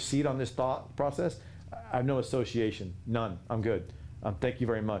want to proceed on this thought process, I have no association, none. I'm good. Thank you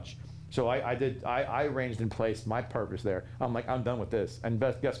very much. So I arranged in place my purpose there. I'm like, I'm done with this. And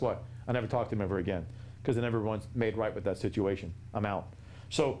guess what? I never talked to him ever again because I never once made right with that situation. I'm out.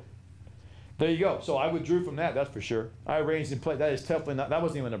 So there you go. So I withdrew from that, that's for sure. I arranged in place. That is definitely not, that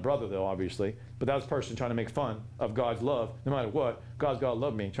wasn't even a brother though, obviously. But that was a person trying to make fun of God's love. No matter what, God's got to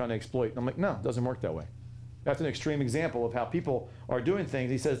love me, trying to exploit. And I'm like, no, it doesn't work that way. That's an extreme example of how people are doing things.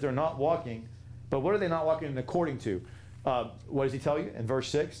 He says they're not walking, but what are they not walking according to? What does he tell you in verse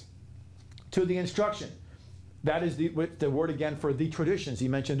 6? To the instruction. That is the word again for the traditions he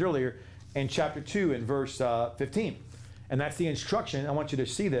mentioned earlier in chapter 2 in verse 15. And that's the instruction. I want you to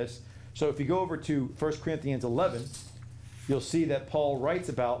see this. So if you go over to 1 Corinthians 11, you'll see that Paul writes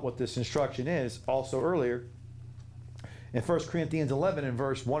about what this instruction is also earlier. In 1 Corinthians 11 in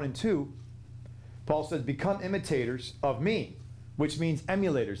verse 1 and 2, Paul says, become imitators of me, which means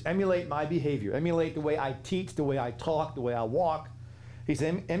emulators. Emulate my behavior. Emulate the way I teach, the way I talk, the way I walk. He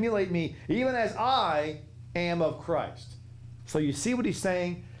said, emulate me even as I am of Christ. So you see what he's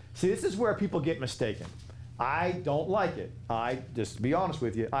saying? See, this is where people get mistaken. I don't like it. Just to be honest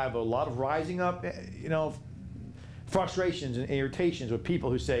with you, I have a lot of rising up, frustrations and irritations with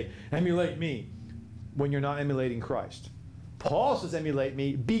people who say, emulate me, when you're not emulating Christ. Paul says emulate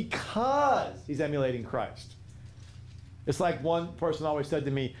me because he's emulating Christ. It's like one person always said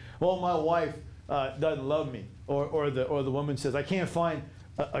to me, well, my wife doesn't love me. Or the woman says, I can't find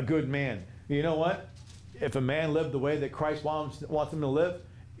a good man. You know what? If a man lived the way that Christ wants him to live,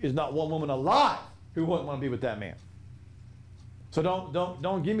 there's not one woman alive who wouldn't want to be with that man. So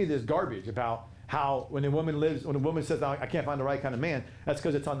don't give me this garbage about how when a woman says, I can't find the right kind of man, that's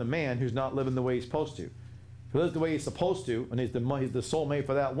because it's on the man who's not living the way he's supposed to. If he lives the way he's supposed to, and he's the soulmate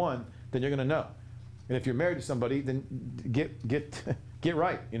for that one, then you're going to know. And if you're married to somebody, then get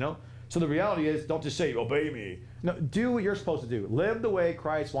right, So the reality is, don't just say, obey me. No, do what you're supposed to do. Live the way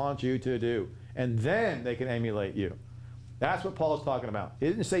Christ wants you to do. And then they can emulate you. That's what Paul is talking about. He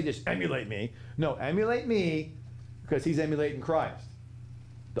didn't say just emulate me. No, emulate me because he's emulating Christ.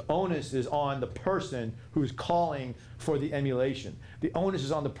 The onus is on the person who's calling for the emulation. The onus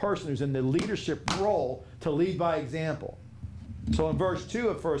is on the person who's in the leadership role to lead by example. So in verse 2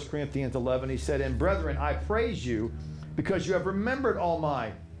 of 1 Corinthians 11, he said, and brethren, I praise you because you have remembered all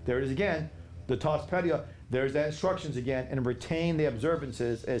my, there it is again, the tos pedia, there's the instructions again, and retain the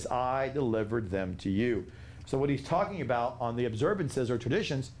observances as I delivered them to you. So what he's talking about on the observances or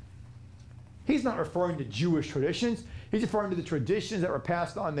traditions, he's not referring to Jewish traditions. He's referring to the traditions that were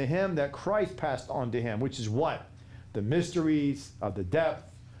passed on to him, that Christ passed on to him, which is what? The mysteries of the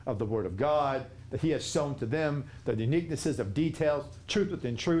depth of the Word of God that he has shown to them, the uniquenesses of details, truth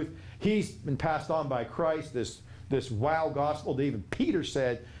within truth. He's been passed on by Christ, this wow gospel that even Peter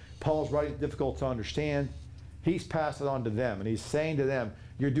said, Paul's writing difficult to understand. He's passed it on to them, and he's saying to them,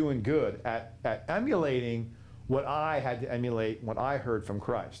 you're doing good at emulating what I had to emulate, what I heard from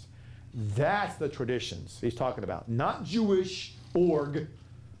Christ. That's the traditions he's talking about. Not Jewish org.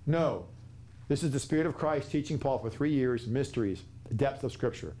 No. This is the Spirit of Christ teaching Paul for 3 years, mysteries, the depth of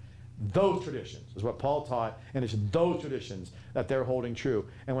Scripture. Those traditions is what Paul taught, and it's those traditions that they're holding true.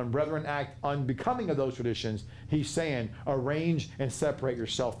 And when brethren act unbecoming of those traditions, he's saying, arrange and separate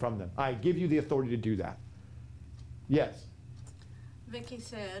yourself from them. I give you the authority to do that. Yes? Vicky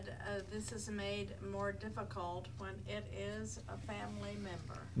said this is made more difficult when it is a family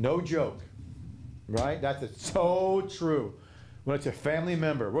member. No joke, right? That's so true. When it's a family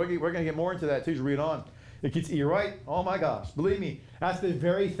member, we're going to get more into that too. You read on. You're right. Oh my gosh, believe me, that's the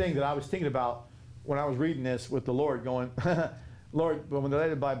very thing that I was thinking about when I was reading this with the Lord, going, Lord, when they're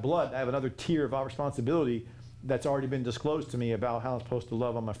related by blood, I have another tier of our responsibility that's already been disclosed to me about how I'm supposed to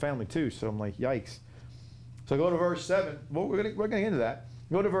love on my family too. So I'm like, yikes. So go to verse 7. Well, we're going to get into that.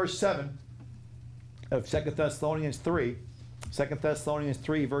 Go to verse 7 of 2 Thessalonians 3. 2 Thessalonians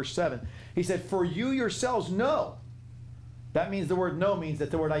 3, verse 7. He said, for you yourselves know. That means the word know means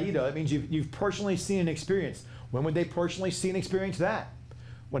that the word aido. It means you've personally seen and experienced. When would they personally see and experience that?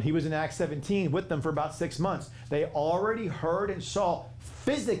 When he was in Acts 17 with them for about 6 months. They already heard and saw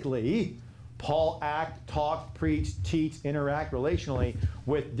physically Paul act, talk, preach, teach, interact relationally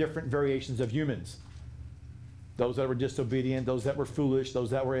with different variations of humans. Those that were disobedient, those that were foolish, those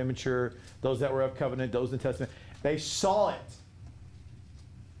that were immature, those that were of covenant, those in the Testament. They saw it.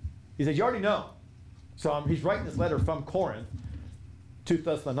 He said, you already know. So he's writing this letter from Corinth to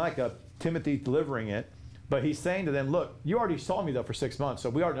Thessalonica, Timothy delivering it. But he's saying to them, look, you already saw me though for 6 months, so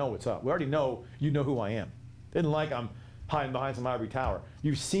we already know what's up. We already know you know who I am. Isn't like I'm hiding behind some ivory tower.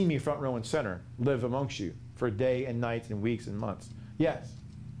 You've seen me front row and center, live amongst you for day and nights and weeks and months. Yes.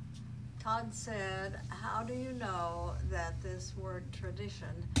 Todd said, how do you know that this word tradition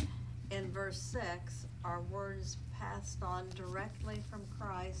in verse 6 are words passed on directly from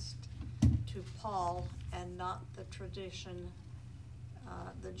Christ to Paul and not the tradition,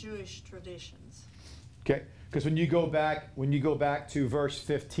 the Jewish traditions? Okay, because when you go back to verse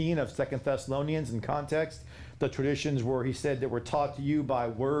 15 of 2 Thessalonians in context, the traditions were, he said, that were taught to you by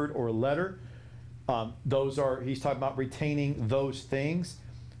word or letter. He's talking about retaining those things.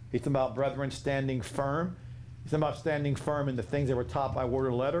 He's talking about brethren standing firm. He's talking about standing firm in the things that were taught by word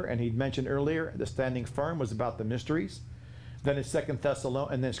or letter. And he mentioned earlier, the standing firm was about the mysteries. Then in 2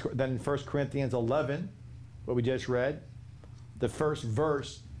 Thessalonians, and then in 1 Corinthians 11, what we just read, the first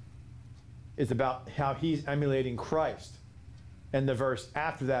verse is about how he's emulating Christ. And the verse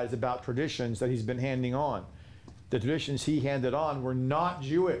after that is about traditions that he's been handing on. The traditions he handed on were not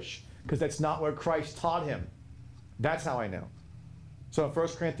Jewish, because that's not what Christ taught him. That's how I know. So in 1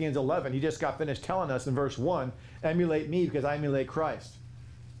 Corinthians 11, he just got finished telling us in verse 1, emulate me because I emulate Christ.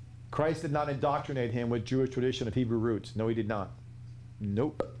 Christ did not indoctrinate him with Jewish tradition of Hebrew roots. No, he did not.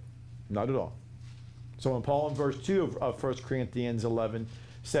 Nope. Not at all. So when Paul in verse 2 of 1 Corinthians 11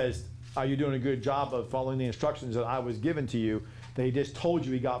 says, are you doing a good job of following the instructions that I was given to you, that he just told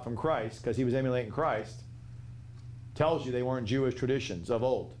you he got from Christ because he was emulating Christ, tells you they weren't Jewish traditions of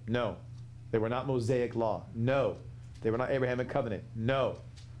old. No. They were not Mosaic law. No. They were not Abrahamic covenant. No.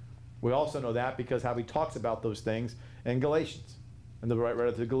 We also know that because how he talks about those things in Galatians, in the right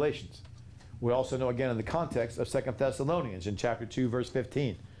letter to the Galatians. We also know again in the context of 2 Thessalonians in chapter 2, verse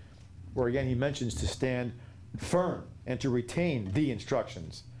 15, where again he mentions to stand firm and to retain the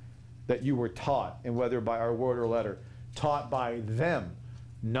instructions that you were taught, and whether by our word or letter, taught by them,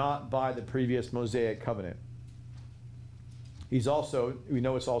 not by the previous Mosaic covenant. He's also, we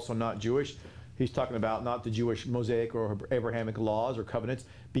know it's also not Jewish. He's talking about not the Jewish Mosaic or Abrahamic laws or covenants,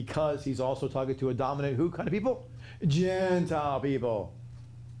 because he's also talking to a dominant who kind of people? Gentile people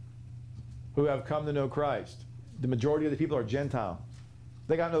who have come to know Christ. The majority of the people are Gentile.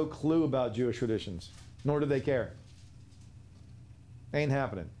 They got no clue about Jewish traditions, nor do they care. Ain't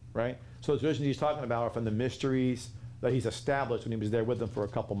happening, right? So the traditions he's talking about are from the mysteries that he's established when he was there with them for a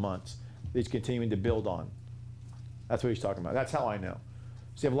couple months. That he's continuing to build on. That's what he's talking about. That's how I know.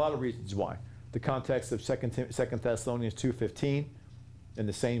 So you have a lot of reasons why. The context of 2 Thessalonians 2:15 and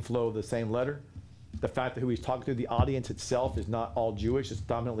the same flow of the same letter. The fact that who he's talking to, the audience itself, is not all Jewish, it's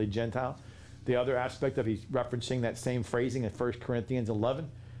dominantly Gentile. The other aspect of he's referencing that same phrasing in 1 Corinthians 11,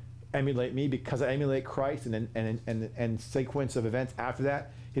 emulate me because I emulate Christ, and sequence of events after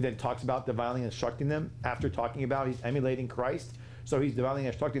that. He then talks about divinely instructing them after talking about he's emulating Christ. So he's divinely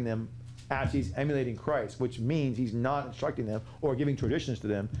instructing them as he's emulating Christ, which means he's not instructing them or giving traditions to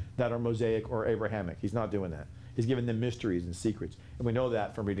them that are Mosaic or Abrahamic. He's not doing that. He's giving them mysteries and secrets. And we know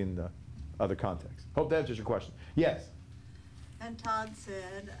that from reading the other context. Hope that answers your question. Yes? And Todd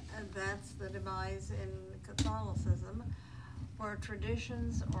said that's the demise in Catholicism, where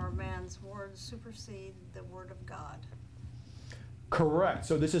traditions or man's words supersede the word of God. Correct.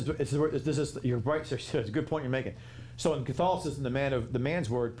 So this is you're right. So it's a good point you're making. So in Catholicism, the man's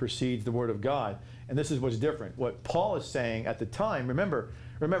word precedes the word of God, and this is what's different. What Paul is saying at the time. Remember,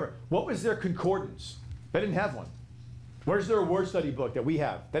 what was their concordance? They didn't have one. Where's their word study book that we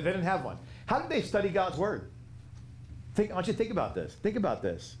have? They didn't have one. How did they study God's word? I want you to think about this. Think about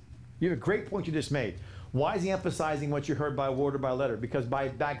this. You have a great point you just made. Why is he emphasizing what you heard by word or by letter? Because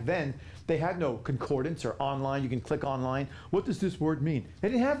back then, they had no concordance or online. You can click online. What does this word mean? They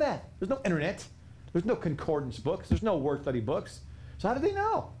didn't have that. There's no internet. There's no concordance books. There's no word study books. So how did they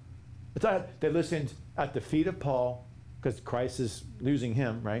know? They listened at the feet of Paul, because Christ is losing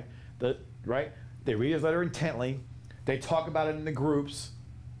him, right? They read his letter intently. They talk about it in the groups,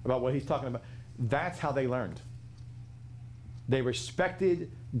 about what he's talking about. That's how they learned. They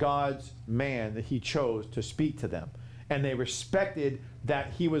respected God's man that he chose to speak to them. And they respected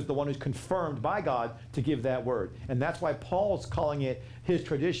that he was the one who's confirmed by God to give that word. And that's why Paul's calling it his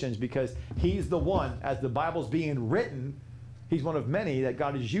traditions, because he's the one, as the Bible's being written, he's one of many that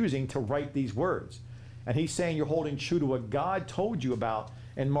God is using to write these words. And he's saying you're holding true to what God told you about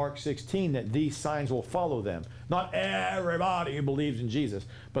in Mark 16, that these signs will follow them. Not everybody who believes in Jesus,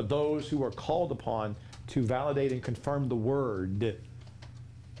 but those who are called upon to validate and confirm the word.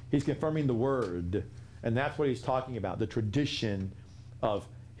 He's confirming the word. And that's what he's talking about. The tradition of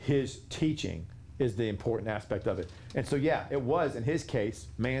his teaching is the important aspect of it. And so, yeah, it was, in his case,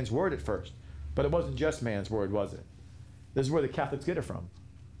 man's word at first. But it wasn't just man's word, was it? This is where the Catholics get it from.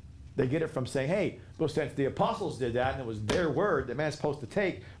 They get it from saying, hey, well, since the apostles did that and it was their word that man's supposed to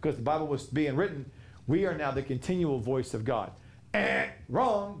take because the Bible was being written, we are now the continual voice of God.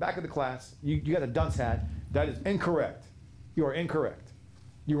 Wrong, back of the class. You got a dunce hat. That is incorrect. You are incorrect.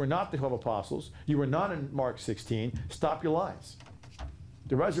 You were not the 12 apostles. You were not in Mark 16. Stop your lies.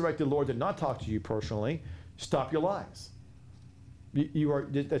 The resurrected Lord did not talk to you personally. Stop your lies.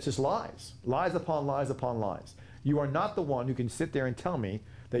 That's just lies. Lies upon lies upon lies. You are not the one who can sit there and tell me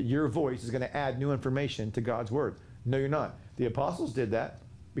that your voice is going to add new information to God's word. No, you're not. The apostles did that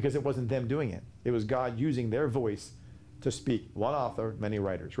because it wasn't them doing it. It was God using their voice to speak. One author, many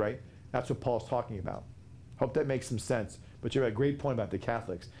writers, right? That's what Paul's talking about. Hope that makes some sense. But you have a great point about the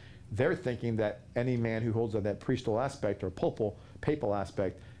Catholics. They're thinking that any man who holds that priesthood aspect or papal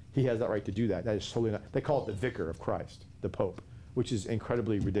aspect, he has that right to do that. That is totally not. They call it the vicar of Christ, the Pope, which is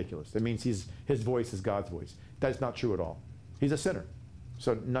incredibly ridiculous. That means his voice is God's voice. That's not true at all. He's a sinner.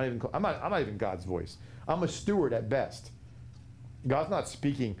 So I'm not even God's voice. I'm a steward at best. God's not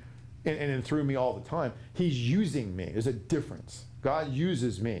speaking and through me all the time. He's using me. There's a difference. God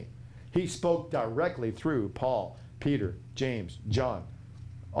uses me. He spoke directly through Paul, Peter, James, John,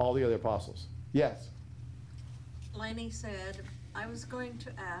 all the other apostles. Yes? Laney said, I was going to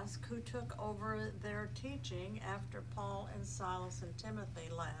ask who took over their teaching after Paul and Silas and Timothy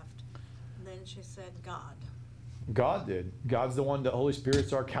left. And then she said, God. God did. God's the one, the Holy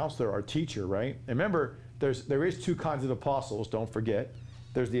Spirit's our counselor, our teacher, right? And remember, there is two kinds of apostles, don't forget.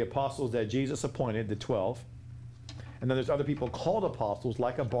 There's the apostles that Jesus appointed, the 12. And then there's other people called apostles,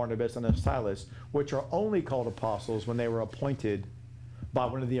 like a Barnabas and a Silas, which are only called apostles when they were appointed by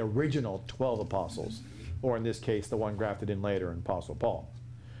one of the original 12 apostles, or in this case, the one grafted in later, Apostle Paul.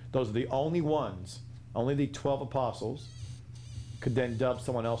 Those are the only ones, only the 12 apostles could then dub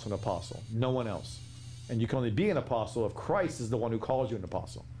someone else an apostle, no one else. And you can only be an apostle if Christ is the one who calls you an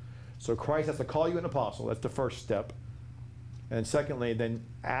apostle. So Christ has to call you an apostle. That's the first step. And secondly, then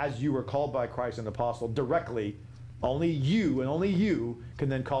as you were called by Christ an apostle directly, only you and only you can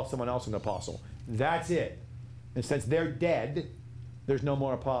then call someone else an apostle. That's it. And since they're dead, there's no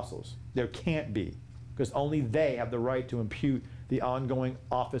more apostles. There can't be, because only they have the right to impute the ongoing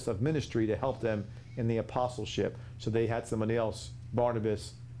office of ministry to help them in the apostleship. So they had somebody else,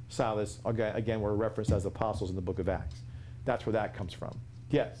 Barnabas, Silas, again, were referenced as apostles in the book of Acts. That's where that comes from.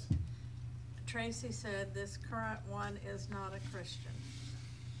 Yes? Tracy said this current one is not a Christian.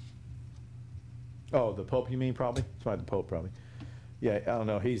 Oh, the Pope, you mean, probably? It's probably the Pope, probably. Yeah, I don't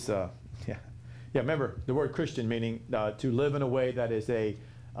know. He's, yeah. Yeah, remember, the word Christian meaning to live in a way that is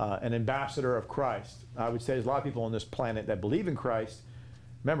an ambassador of Christ. I would say there's a lot of people on this planet that believe in Christ.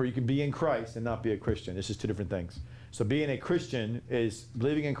 Remember, you can be in Christ and not be a Christian. This is two different things. So being a Christian is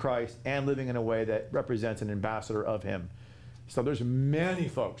believing in Christ and living in a way that represents an ambassador of Him. So there's many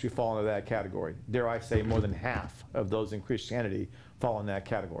folks who fall into that category. Dare I say more than half of those in Christianity fall in that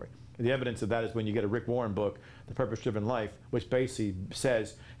category. And the evidence of that is when you get a Rick Warren book, The Purpose-Driven Life, which basically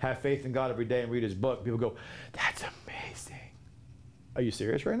says, have faith in God every day and read his book. People go, that's amazing. Are you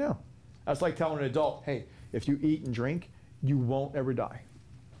serious right now? That's like telling an adult, hey, if you eat and drink, you won't ever die.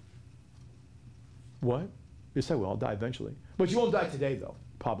 What? You say, well, I'll die eventually. But you won't die today, though,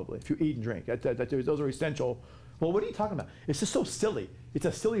 probably, if you eat and drink. Those are essential. Well, what are you talking about? It's just so silly. It's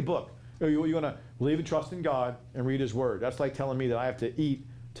a silly book. You're going to believe and trust in God and read his word. That's like telling me that I have to eat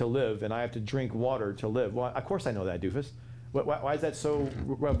to live and I have to drink water to live. Well, of course I know that, doofus. Why is that so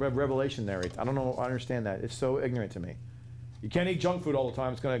revelationary? I don't know. I understand that. It's so ignorant to me. You can't eat junk food all the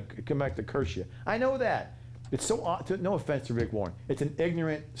time. It's going to come back to curse you. I know that. It's so odd. No offense to Rick Warren. It's an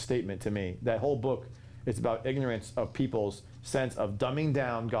ignorant statement to me. That whole book, it's about ignorance of people's sense of dumbing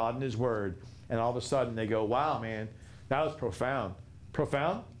down God and his word. And all of a sudden they go, wow, man, that was profound.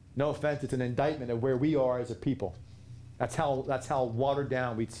 Profound? No offense. It's an indictment of where we are as a people. That's how watered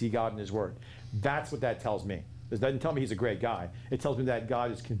down we see God and his word. That's what that tells me. It doesn't tell me he's a great guy. It tells me that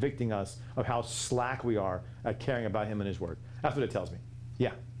God is convicting us of how slack we are at caring about him and his word. That's what it tells me.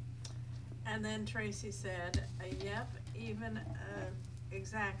 Yeah. And then Tracy said, yep,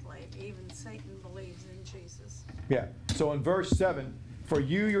 exactly, even Satan believes in Jesus. Yeah. So in verse 7, for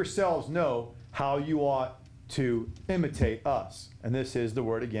you yourselves know how you ought to imitate us. And this is the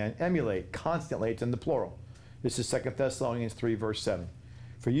word again, emulate, constantly. It's in the plural. This is 2 Thessalonians 3, verse 7.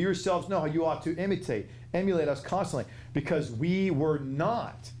 For you yourselves know how you ought to emulate us constantly, because we were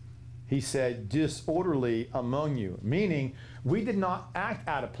not, he said, disorderly among you. Meaning, we did not act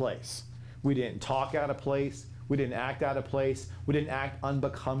out of place. We didn't talk out of place. We didn't act out of place. We didn't act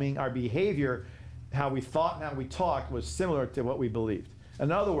unbecoming. Our behavior, how we thought and how we talked, was similar to what we believed.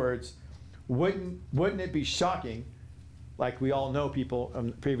 In other words, wouldn't it be shocking, like we all know people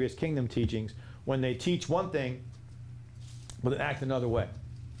from previous kingdom teachings, when they teach one thing, but then act another way.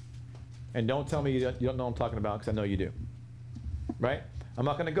 And don't tell me you don't know what I'm talking about, because I know you do. Right? I'm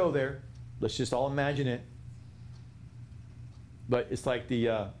not going to go there. Let's just all imagine it. But it's like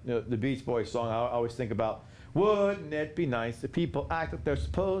the Beach Boys song I always think about. Wouldn't it be nice if people act like they're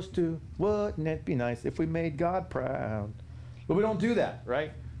supposed to? Wouldn't it be nice if we made God proud? But we don't do that,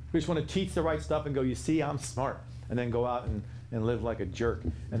 right? We just want to teach the right stuff and go, you see, I'm smart. And then go out and live like a jerk.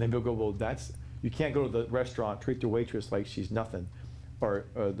 And then people go, well, you can't go to the restaurant, treat the waitress like she's nothing. Or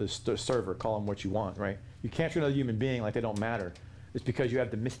the server, call them what you want, right? You can't treat another human being like they don't matter. It's because you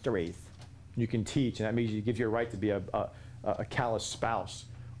have the mysteries. You can teach, and that means it gives you a right to be a callous spouse,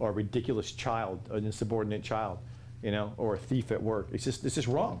 or a ridiculous child, an insubordinate child, you know, or a thief at work. It's just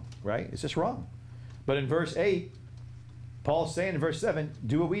wrong, right? It's just wrong. But in verse 8, Paul's saying in verse 7,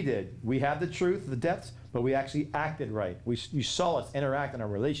 do what we did. We have the truth, the depths, but we actually acted right. You saw us interact in our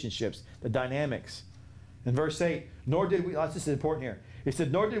relationships, the dynamics. In verse 8, nor did we, this is important here. It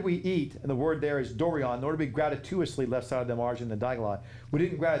said, nor did we eat, and the word there is dorion, nor did we gratuitously, left side of the margin, the diglot. We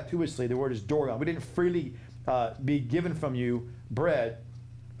didn't gratuitously, the word is dorion. We didn't freely be given from you bread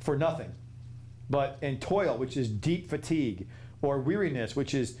for nothing, but in toil, which is deep fatigue, or weariness,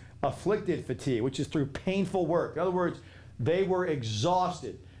 which is afflicted fatigue, which is through painful work. In other words, they were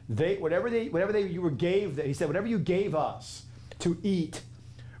exhausted. Whatever you gave, he said, whatever you gave us to eat,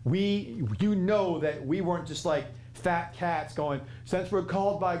 you know that we weren't just like fat cats going, since we're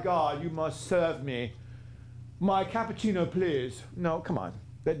called by God, you must serve me. My cappuccino, please. No, come on.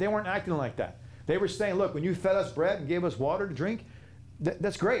 They weren't acting like that. They were saying, look, when you fed us bread and gave us water to drink,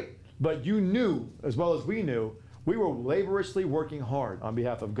 that's great. But you knew, as well as we knew, we were laboriously working hard on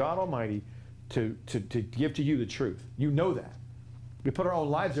behalf of God Almighty to give to you the truth. You know that. We put our own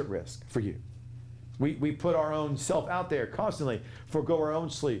lives at risk for you. We put our own self out there constantly, forgo our own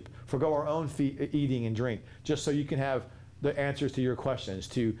sleep, forgo our own eating and drink, just so you can have the answers to your questions,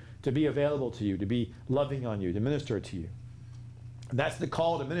 to be available to you, to be loving on you, to minister to you. That's the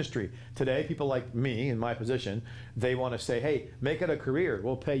call to ministry. Today, people like me in my position, they want to say, hey, make it a career,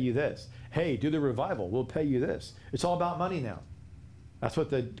 we'll pay you this. Hey, do the revival, we'll pay you this. It's all about money now. That's what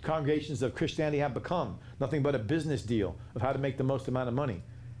the congregations of Christianity have become. Nothing but a business deal of how to make the most amount of money,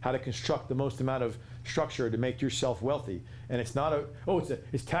 how to construct the most amount of structure to make yourself wealthy. And it's not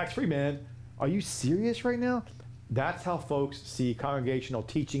it's tax-free, man. Are you serious right now? That's how folks see congregational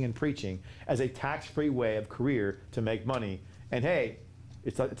teaching and preaching, as a tax-free way of career to make money. And hey,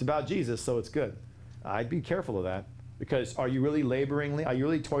 it's about Jesus, so it's good. I'd be careful of that, because are you really laboring? Are you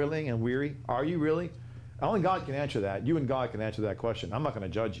really toiling and weary? Are you really? Only God can answer that. You and God can answer that question. I'm not going to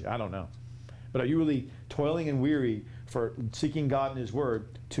judge you. I don't know. But are you really toiling and weary for seeking God in His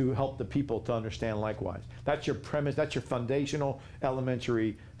Word to help the people to understand likewise? That's your premise. That's your foundational,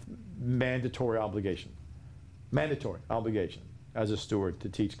 elementary, mandatory obligation. Mandatory obligation as a steward to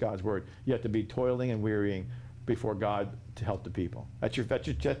teach God's Word. You have to be toiling and wearying before God to help the people. You have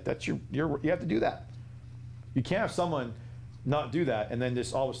to do that. You can't have someone not do that and then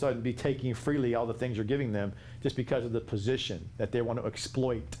just all of a sudden be taking freely all the things you're giving them just because of the position that they want to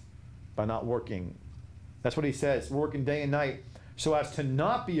exploit by not working. That's what he says, working day and night so as to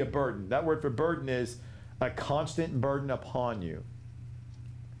not be a burden. That word for burden is a constant burden upon you.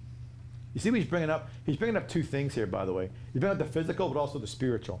 You see what he's bringing up? He's bringing up two things here, by the way. He's bringing up the physical, but also the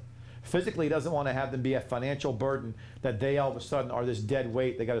spiritual. Physically, he doesn't want to have them be a financial burden that they all of a sudden are this dead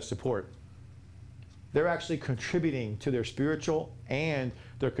weight they got to support. They're actually contributing to their spiritual, and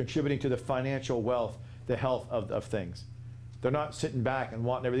they're contributing to the financial wealth, the health of things. They're not sitting back and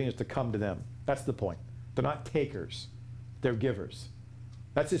wanting everything just to come to them. That's the point. They're not takers. They're givers.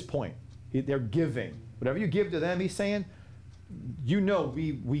 That's his point. They're giving. Whatever you give to them, he's saying, you know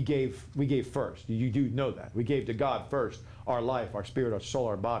we gave first. You do know that. We gave to God first our life, our spirit, our soul,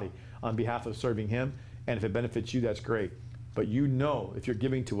 our body on behalf of serving Him. And if it benefits you, that's great. But you know if you're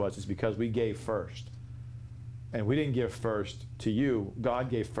giving to us, it's because we gave first. And we didn't give first to you. God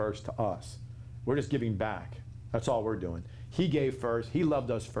gave first to us. We're just giving back. That's all we're doing. He gave first. He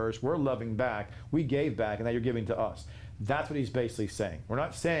loved us first. We're loving back. We gave back, and now you're giving to us. That's what he's basically saying. We're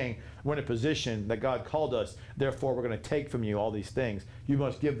not saying we're in a position that God called us, therefore we're going to take from you all these things. You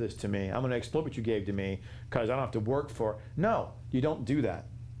must give this to me. I'm going to exploit what you gave to me because I don't have to work for it. No, you don't do that.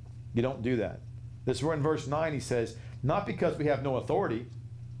 You don't do that. This is where in verse 9 he says, not because we have no authority,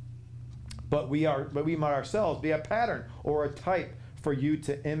 but we might ourselves be a pattern or a type for you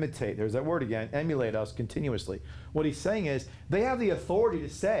to imitate. There's that word again, emulate us continuously. What he's saying is they have the authority to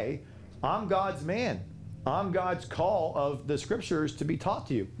say, I'm God's man. I'm God's call of the scriptures to be taught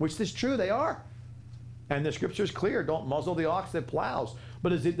to you, which is true, they are. And the scripture is clear. Don't muzzle the ox that plows. But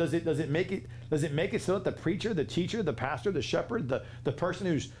does it make it so that the preacher, the teacher, the pastor, the shepherd, the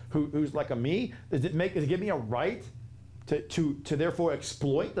person who's like a me, does it give me a right to therefore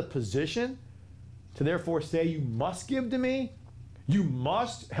exploit the position? To therefore say you must give to me? You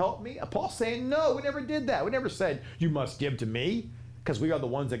must help me? Paul's saying, no, we never did that. We never said you must give to me because we are the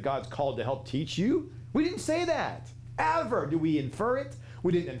ones that God's called to help teach you. We didn't say that. Ever. Do we infer it?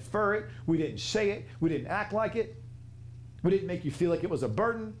 We didn't infer it. We didn't say it. We didn't act like it. We didn't make you feel like it was a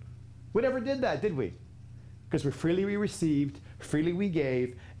burden. We never did that, did we? Because freely we received, freely we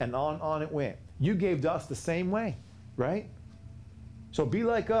gave, and on it went. You gave to us the same way, right? So be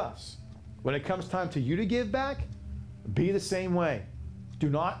like us. When it comes time to you to give back, be the same way. Do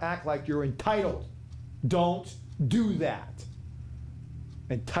not act like you're entitled. Don't do that.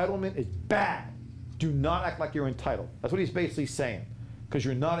 Entitlement is bad. Do not act like you're entitled. That's what he's basically saying. Because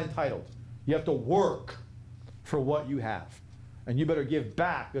you're not entitled. You have to work for what you have. And you better give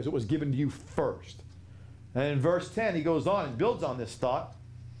back because it was given to you first. And in verse 10, he goes on and builds on this thought.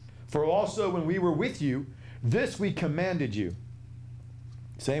 For also when we were with you, this we commanded you.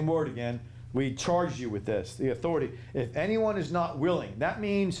 Same word again. We charged you with this, the authority. If anyone is not willing, that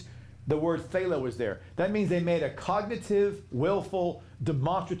means the word thelo is there. That means they made a cognitive, willful,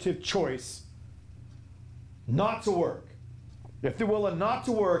 demonstrative choice not to work. If they're willing not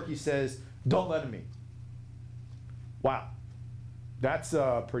to work, he says, don't let them eat. Wow. That's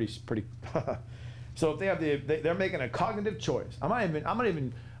pretty. So if they have they're making a cognitive choice. I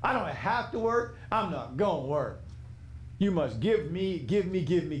don't have to work. I'm not going to work. You must give me,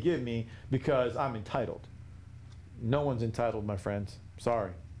 because I'm entitled. No one's entitled, my friends.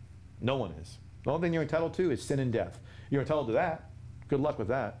 Sorry. No one is. The only thing you're entitled to is sin and death. You're entitled to that. Good luck with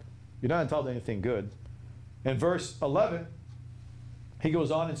that. You're not entitled to anything good. In verse 11, he goes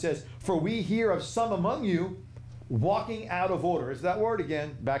on and says, for we hear of some among you walking out of order. Is that word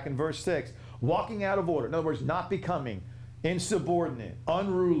again, back in verse 6. Walking out of order. In other words, not becoming insubordinate,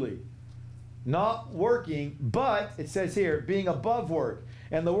 unruly, not working, but it says here, being above work.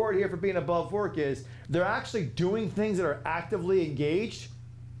 And the word here for being above work is they're actually doing things that are actively engaged,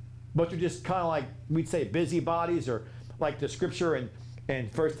 but they're just kind of like, we'd say busybodies, or like the scripture in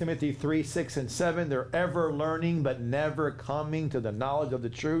 1 Timothy 3, 6, and 7, they're ever learning but never coming to the knowledge of the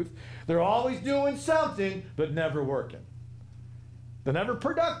truth. They're always doing something but never working. They're never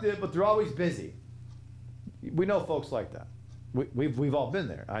productive, but they're always busy. We know folks like that. We've all been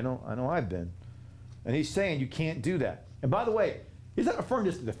there. I know I've been. And he's saying you can't do that. And by the way, he's not referring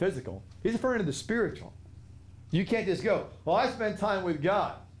just to the physical. He's referring to the spiritual. You can't just go, well, I spend time with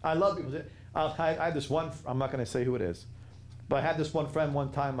God. I love people. I had this one, I'm not going to say who it is, but I had this one friend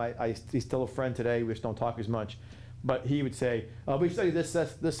one time. He's still a friend today. We just don't talk as much. But he would say, we studied this.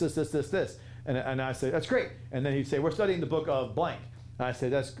 And I say, that's great. And then he'd say, we're studying the book of blank. And I say,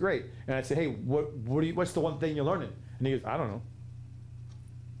 that's great. And I'd say, hey, what's the one thing you're learning? And he goes, I don't know.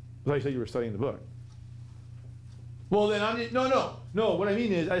 I thought you said you were studying the book. Well, then no. What I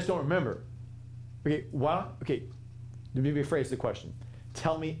mean is, I just don't remember. Okay, let me rephrase the question.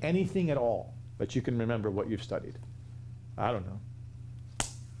 Tell me anything at all that you can remember what you've studied. I don't know.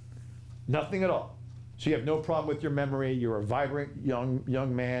 Nothing at all. So you have no problem with your memory. You're a vibrant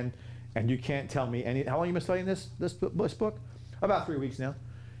young man, and you can't tell me any. How long have you been studying this book? About 3 weeks now.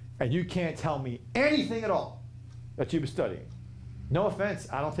 And you can't tell me anything at all that you've been studying. No offense,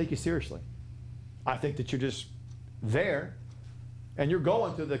 I don't take you seriously. I think that you're just there, and you're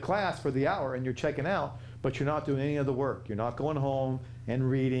going to the class for the hour, and you're checking out, but you're not doing any of the work. You're not going home and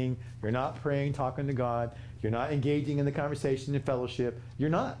reading. You're not praying, talking to God. You're not engaging in the conversation and fellowship. You're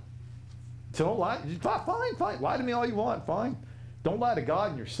not. So don't lie. Fine. Lie to me all you want. Fine. Don't lie to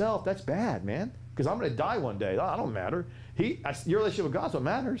God and yourself. That's bad, man. Because I'm going to die one day. I don't matter. Your relationship with God's what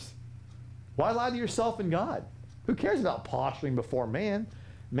matters. Why lie to yourself and God? Who cares about posturing before man?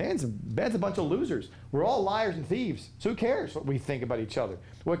 Man's a bunch of losers. We're all liars and thieves. So who cares what we think about each other?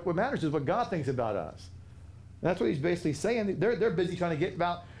 What matters is what God thinks about us. And that's what he's basically saying. They're busy trying to get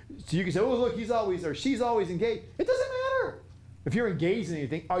about. So you can say, oh, look, he's always or she's always engaged. It doesn't matter. If you're engaged in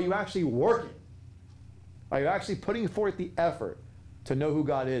anything, are you actually working? Are you actually putting forth the effort to know who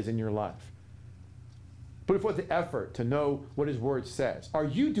God is in your life? Put forth the effort to know what his word says. Are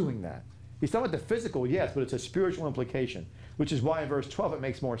you doing that? He's talking about the physical, yes, but it's a spiritual implication, which is why in verse 12 it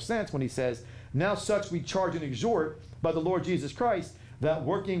makes more sense when he says, now such we charge and exhort by the Lord Jesus Christ, that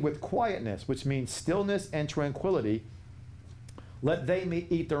working with quietness, which means stillness and tranquility, let they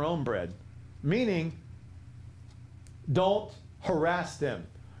eat their own bread. Meaning, don't harass them.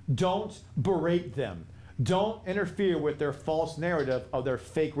 Don't berate them. Don't interfere with their false narrative of their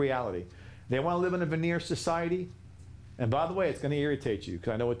fake reality. They want to live in a veneer society. And by the way, it's going to irritate you,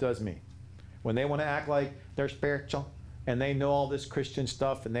 because I know it does me. When they want to act like they're spiritual, and they know all this Christian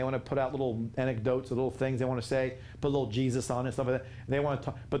stuff, and they want to put out little anecdotes, little things they want to say, put a little Jesus on it, stuff like that. And they want to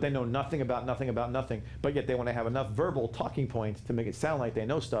talk, but they know nothing about nothing, but yet they want to have enough verbal talking points to make it sound like they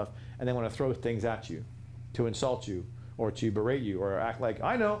know stuff, and they want to throw things at you, to insult you, or to berate you, or act like,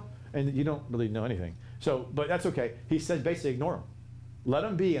 I know, and you don't really know anything. So, but that's okay. He said basically ignore them. Let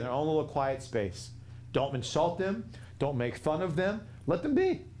them be in their own little quiet space. Don't insult them. Don't make fun of them. Let them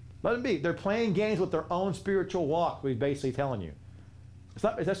be. Let them be. They're playing games with their own spiritual walk, we're basically telling you.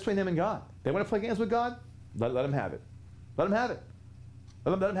 That's between them and God. They want to play games with God? Let them have it. Let them have it.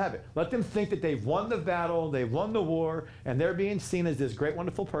 Let them have it. Let them think that they've won the battle, they've won the war, and they're being seen as this great,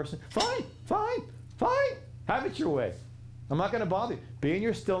 wonderful person. Fine, fine, fine. Have it your way. I'm not going to bother you. Be in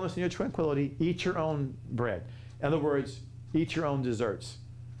your stillness and your tranquility. Eat your own bread. In other words, eat your own desserts.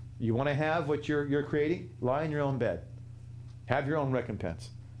 You want to have what you're creating? Lie in your own bed. Have your own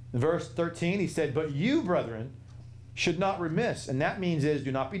recompense. In verse 13, he said, but you, brethren, should not remiss. And that means is,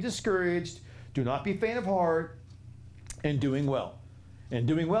 do not be discouraged. Do not be faint of heart in doing well. And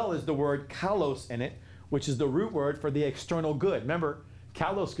doing well is the word kalos in it, which is the root word for the external good. Remember,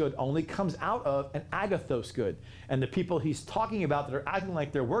 kalos good only comes out of an agathos good. And the people he's talking about that are acting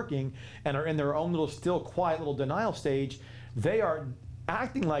like they're working and are in their own little still, quiet little denial stage, they are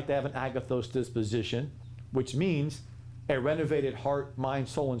acting like they have an agathos disposition, which means a renovated heart, mind,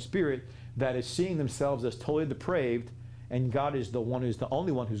 soul, and spirit that is seeing themselves as totally depraved, and God is the one who's the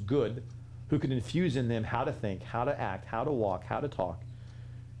only one who's good, who can infuse in them how to think, how to act, how to walk, how to talk.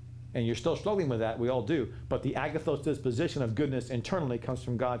 And you're still struggling with that, we all do, but the agathos disposition of goodness internally comes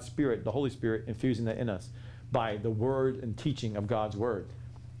from God's Spirit, the Holy Spirit, infusing that in us by the word and teaching of God's word.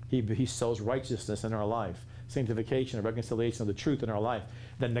 He sows righteousness in our life, sanctification and reconciliation of the truth in our life.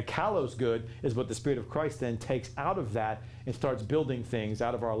 Then the kalos good is what the Spirit of Christ then takes out of that and starts building things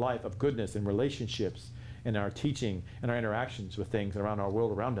out of our life of goodness and relationships and our teaching and our interactions with things around our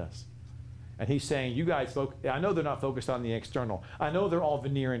world around us. And he's saying, you guys, I know they're not focused on the external. I know they're all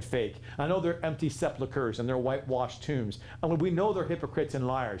veneer and fake. I know they're empty sepulchres and they're whitewashed tombs. I mean, we know they're hypocrites and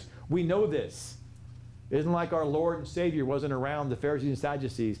liars. We know this. It isn't like our Lord and Savior wasn't around the Pharisees and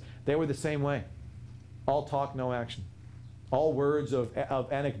Sadducees. They were the same way. All talk, no action. All words of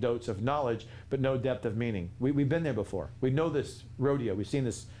anecdotes of knowledge, but no depth of meaning. We've been there before. We know this rodeo. We've seen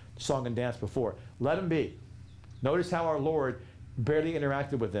this song and dance before. Let them be. Notice how our Lord barely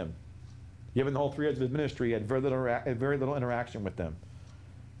interacted with them. Given the whole 3 years of his ministry, he had very little interaction with them.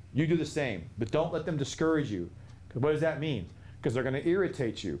 You do the same, but don't let them discourage you. Because what does that mean? Because they're going to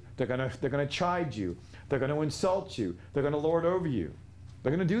irritate you. They're going to chide you. They're going to insult you. They're going to lord over you.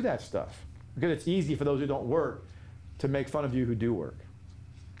 They're going to do that stuff. Because it's easy for those who don't work to make fun of you who do work.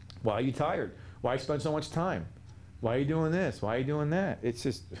 Why are you tired? Why you spend so much time? Why are you doing this? Why are you doing that? It's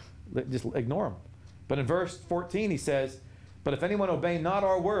just ignore them. But in verse 14 he says, but if anyone obey not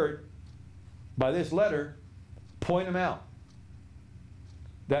our word, by this letter, point them out.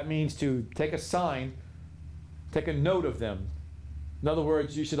 That means to take a sign, take a note of them. In other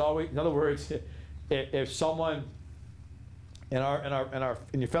words, you should always, if someone in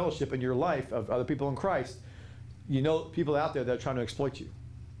your fellowship, in your life of other people in Christ, you know people out there that are trying to exploit you.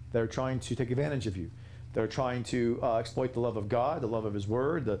 They're trying to take advantage of you. They're trying to exploit the love of God, the love of his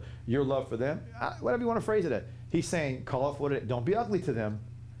word, your love for them, whatever you want to phrase it at. He's saying, call off what it is. Don't be ugly to them,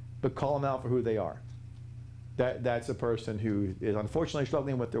 but call them out for who they are. That's a person who is unfortunately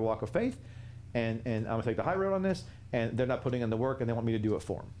struggling with their walk of faith, and I'm going to take the high road on this, and they're not putting in the work, and they want me to do it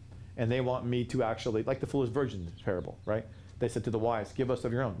for them. And they want me to actually, like the foolish virgin parable, right? They said to the wise, give us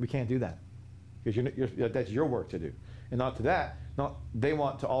of your own. We can't do that. Because that's your work to do. And not to that, they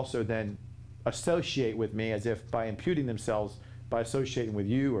want to also then associate with me as if by imputing themselves, by associating with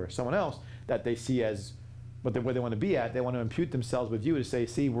you or someone else, that they see as where they want to be at, they want to impute themselves with you to say,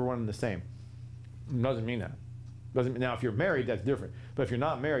 see, we're one and the same. It doesn't mean that. Now, if you're married, that's different. But if you're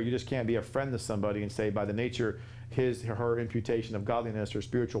not married, you just can't be a friend to somebody and say, by the nature, her imputation of godliness or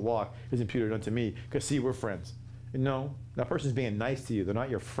spiritual walk is imputed unto me, because see, we're friends. No, that person's being nice to you. They're not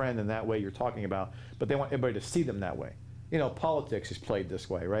your friend in that way you're talking about, but they want everybody to see them that way. You know, politics is played this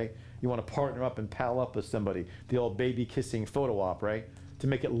way, right? You want to partner up and pal up with somebody, the old baby kissing photo op, right? To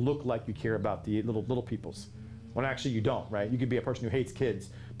make it look like you care about the little peoples. When actually you don't, right? You could be a person who hates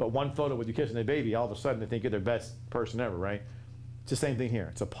kids, but one photo with you kissing a baby, all of a sudden they think you're their best person ever, right? It's the same thing here.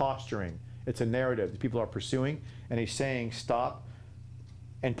 It's a posturing. It's a narrative that people are pursuing, and he's saying stop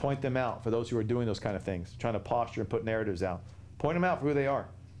and point them out for those who are doing those kind of things, trying to posture and put narratives out. Point them out for who they are,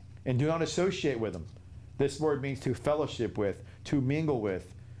 and do not associate with them. This word means to fellowship with, to mingle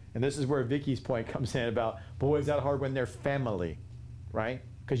with, And this is where Vicky's point comes in about, boy, is that hard when they're family, right?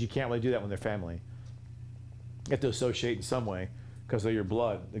 Because you can't really do that when they're family. You have to associate in some way because of your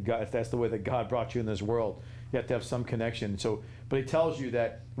blood. If that's the way that God brought you in this world, you have to have some connection. So, but he tells you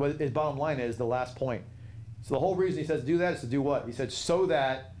that what his bottom line is, the last point. So the whole reason he says do that is to do what? He said, so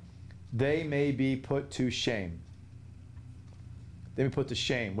that they may be put to shame. They may be put to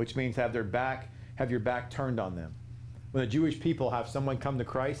shame, which means have your back turned on them. When the Jewish people have someone come to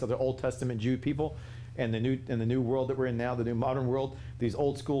Christ, the Old Testament Jew people, and the new world that we're in now, the new modern world, these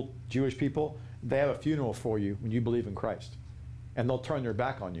old school Jewish people, they have a funeral for you when you believe in Christ, and they'll turn their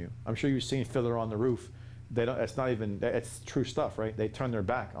back on you. I'm sure you've seen Fiddler on the Roof. They don't. It's not even. It's true stuff, right? They turn their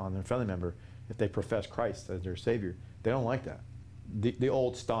back on their family member if they profess Christ as their Savior. They don't like that. The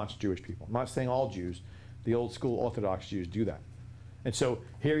old staunch Jewish people. I'm not saying all Jews. The old school Orthodox Jews do that. And so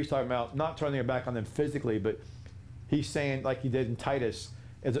here he's talking about not turning their back on them physically, but he's saying, like he did in Titus,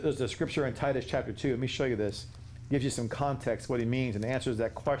 there's a scripture in Titus chapter 2. Let me show you this. Gives you some context what he means and answers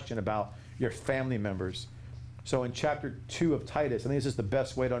that question about your family members. So in chapter 2 of Titus, I think this is the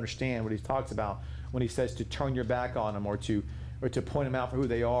best way to understand what he talks about when he says to turn your back on them or to point them out for who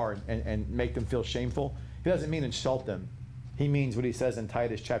they are and make them feel shameful. He doesn't mean insult them. He means what he says in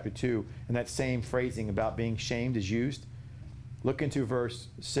Titus chapter 2, and that same phrasing about being shamed is used. Look into verse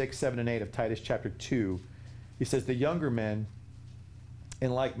 6, 7, and 8 of Titus chapter 2. He says, the younger men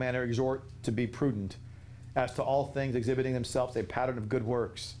in like manner exhort to be prudent, as to all things exhibiting themselves a pattern of good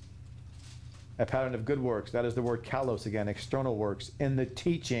works. A pattern of good works, that is the word kalos again, external works, in the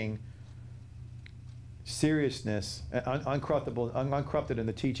teaching, seriousness, uncorrupted in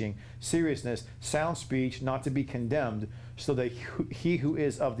the teaching, seriousness, sound speech, not to be condemned, so that he who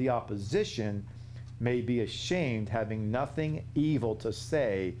is of the opposition may be ashamed, having nothing evil to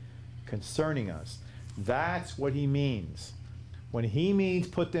say concerning us. That's what he means. When he means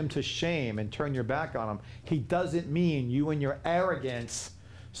put them to shame and turn your back on them, he doesn't mean you in your arrogance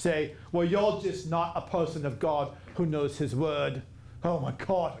say, well, you're just not a person of God who knows his word. Oh my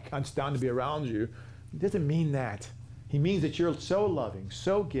God, I can't stand to be around you. He doesn't mean that. He means that you're so loving,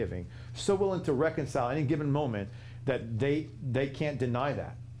 so giving, so willing to reconcile any given moment that they can't deny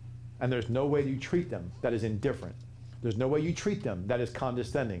that. And there's no way you treat them that is indifferent. There's no way you treat them that is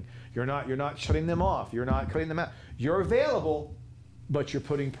condescending. You're not shutting them off. You're not cutting them out. You're available, but you're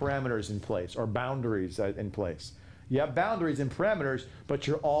putting parameters in place or boundaries in place. You have boundaries and parameters, but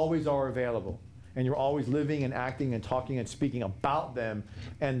you always are available. And you're always living and acting and talking and speaking about them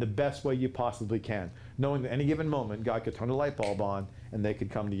in the best way you possibly can, knowing that any given moment, God could turn the light bulb on and they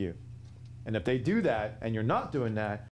could come to you. And if they do that and you're not doing that,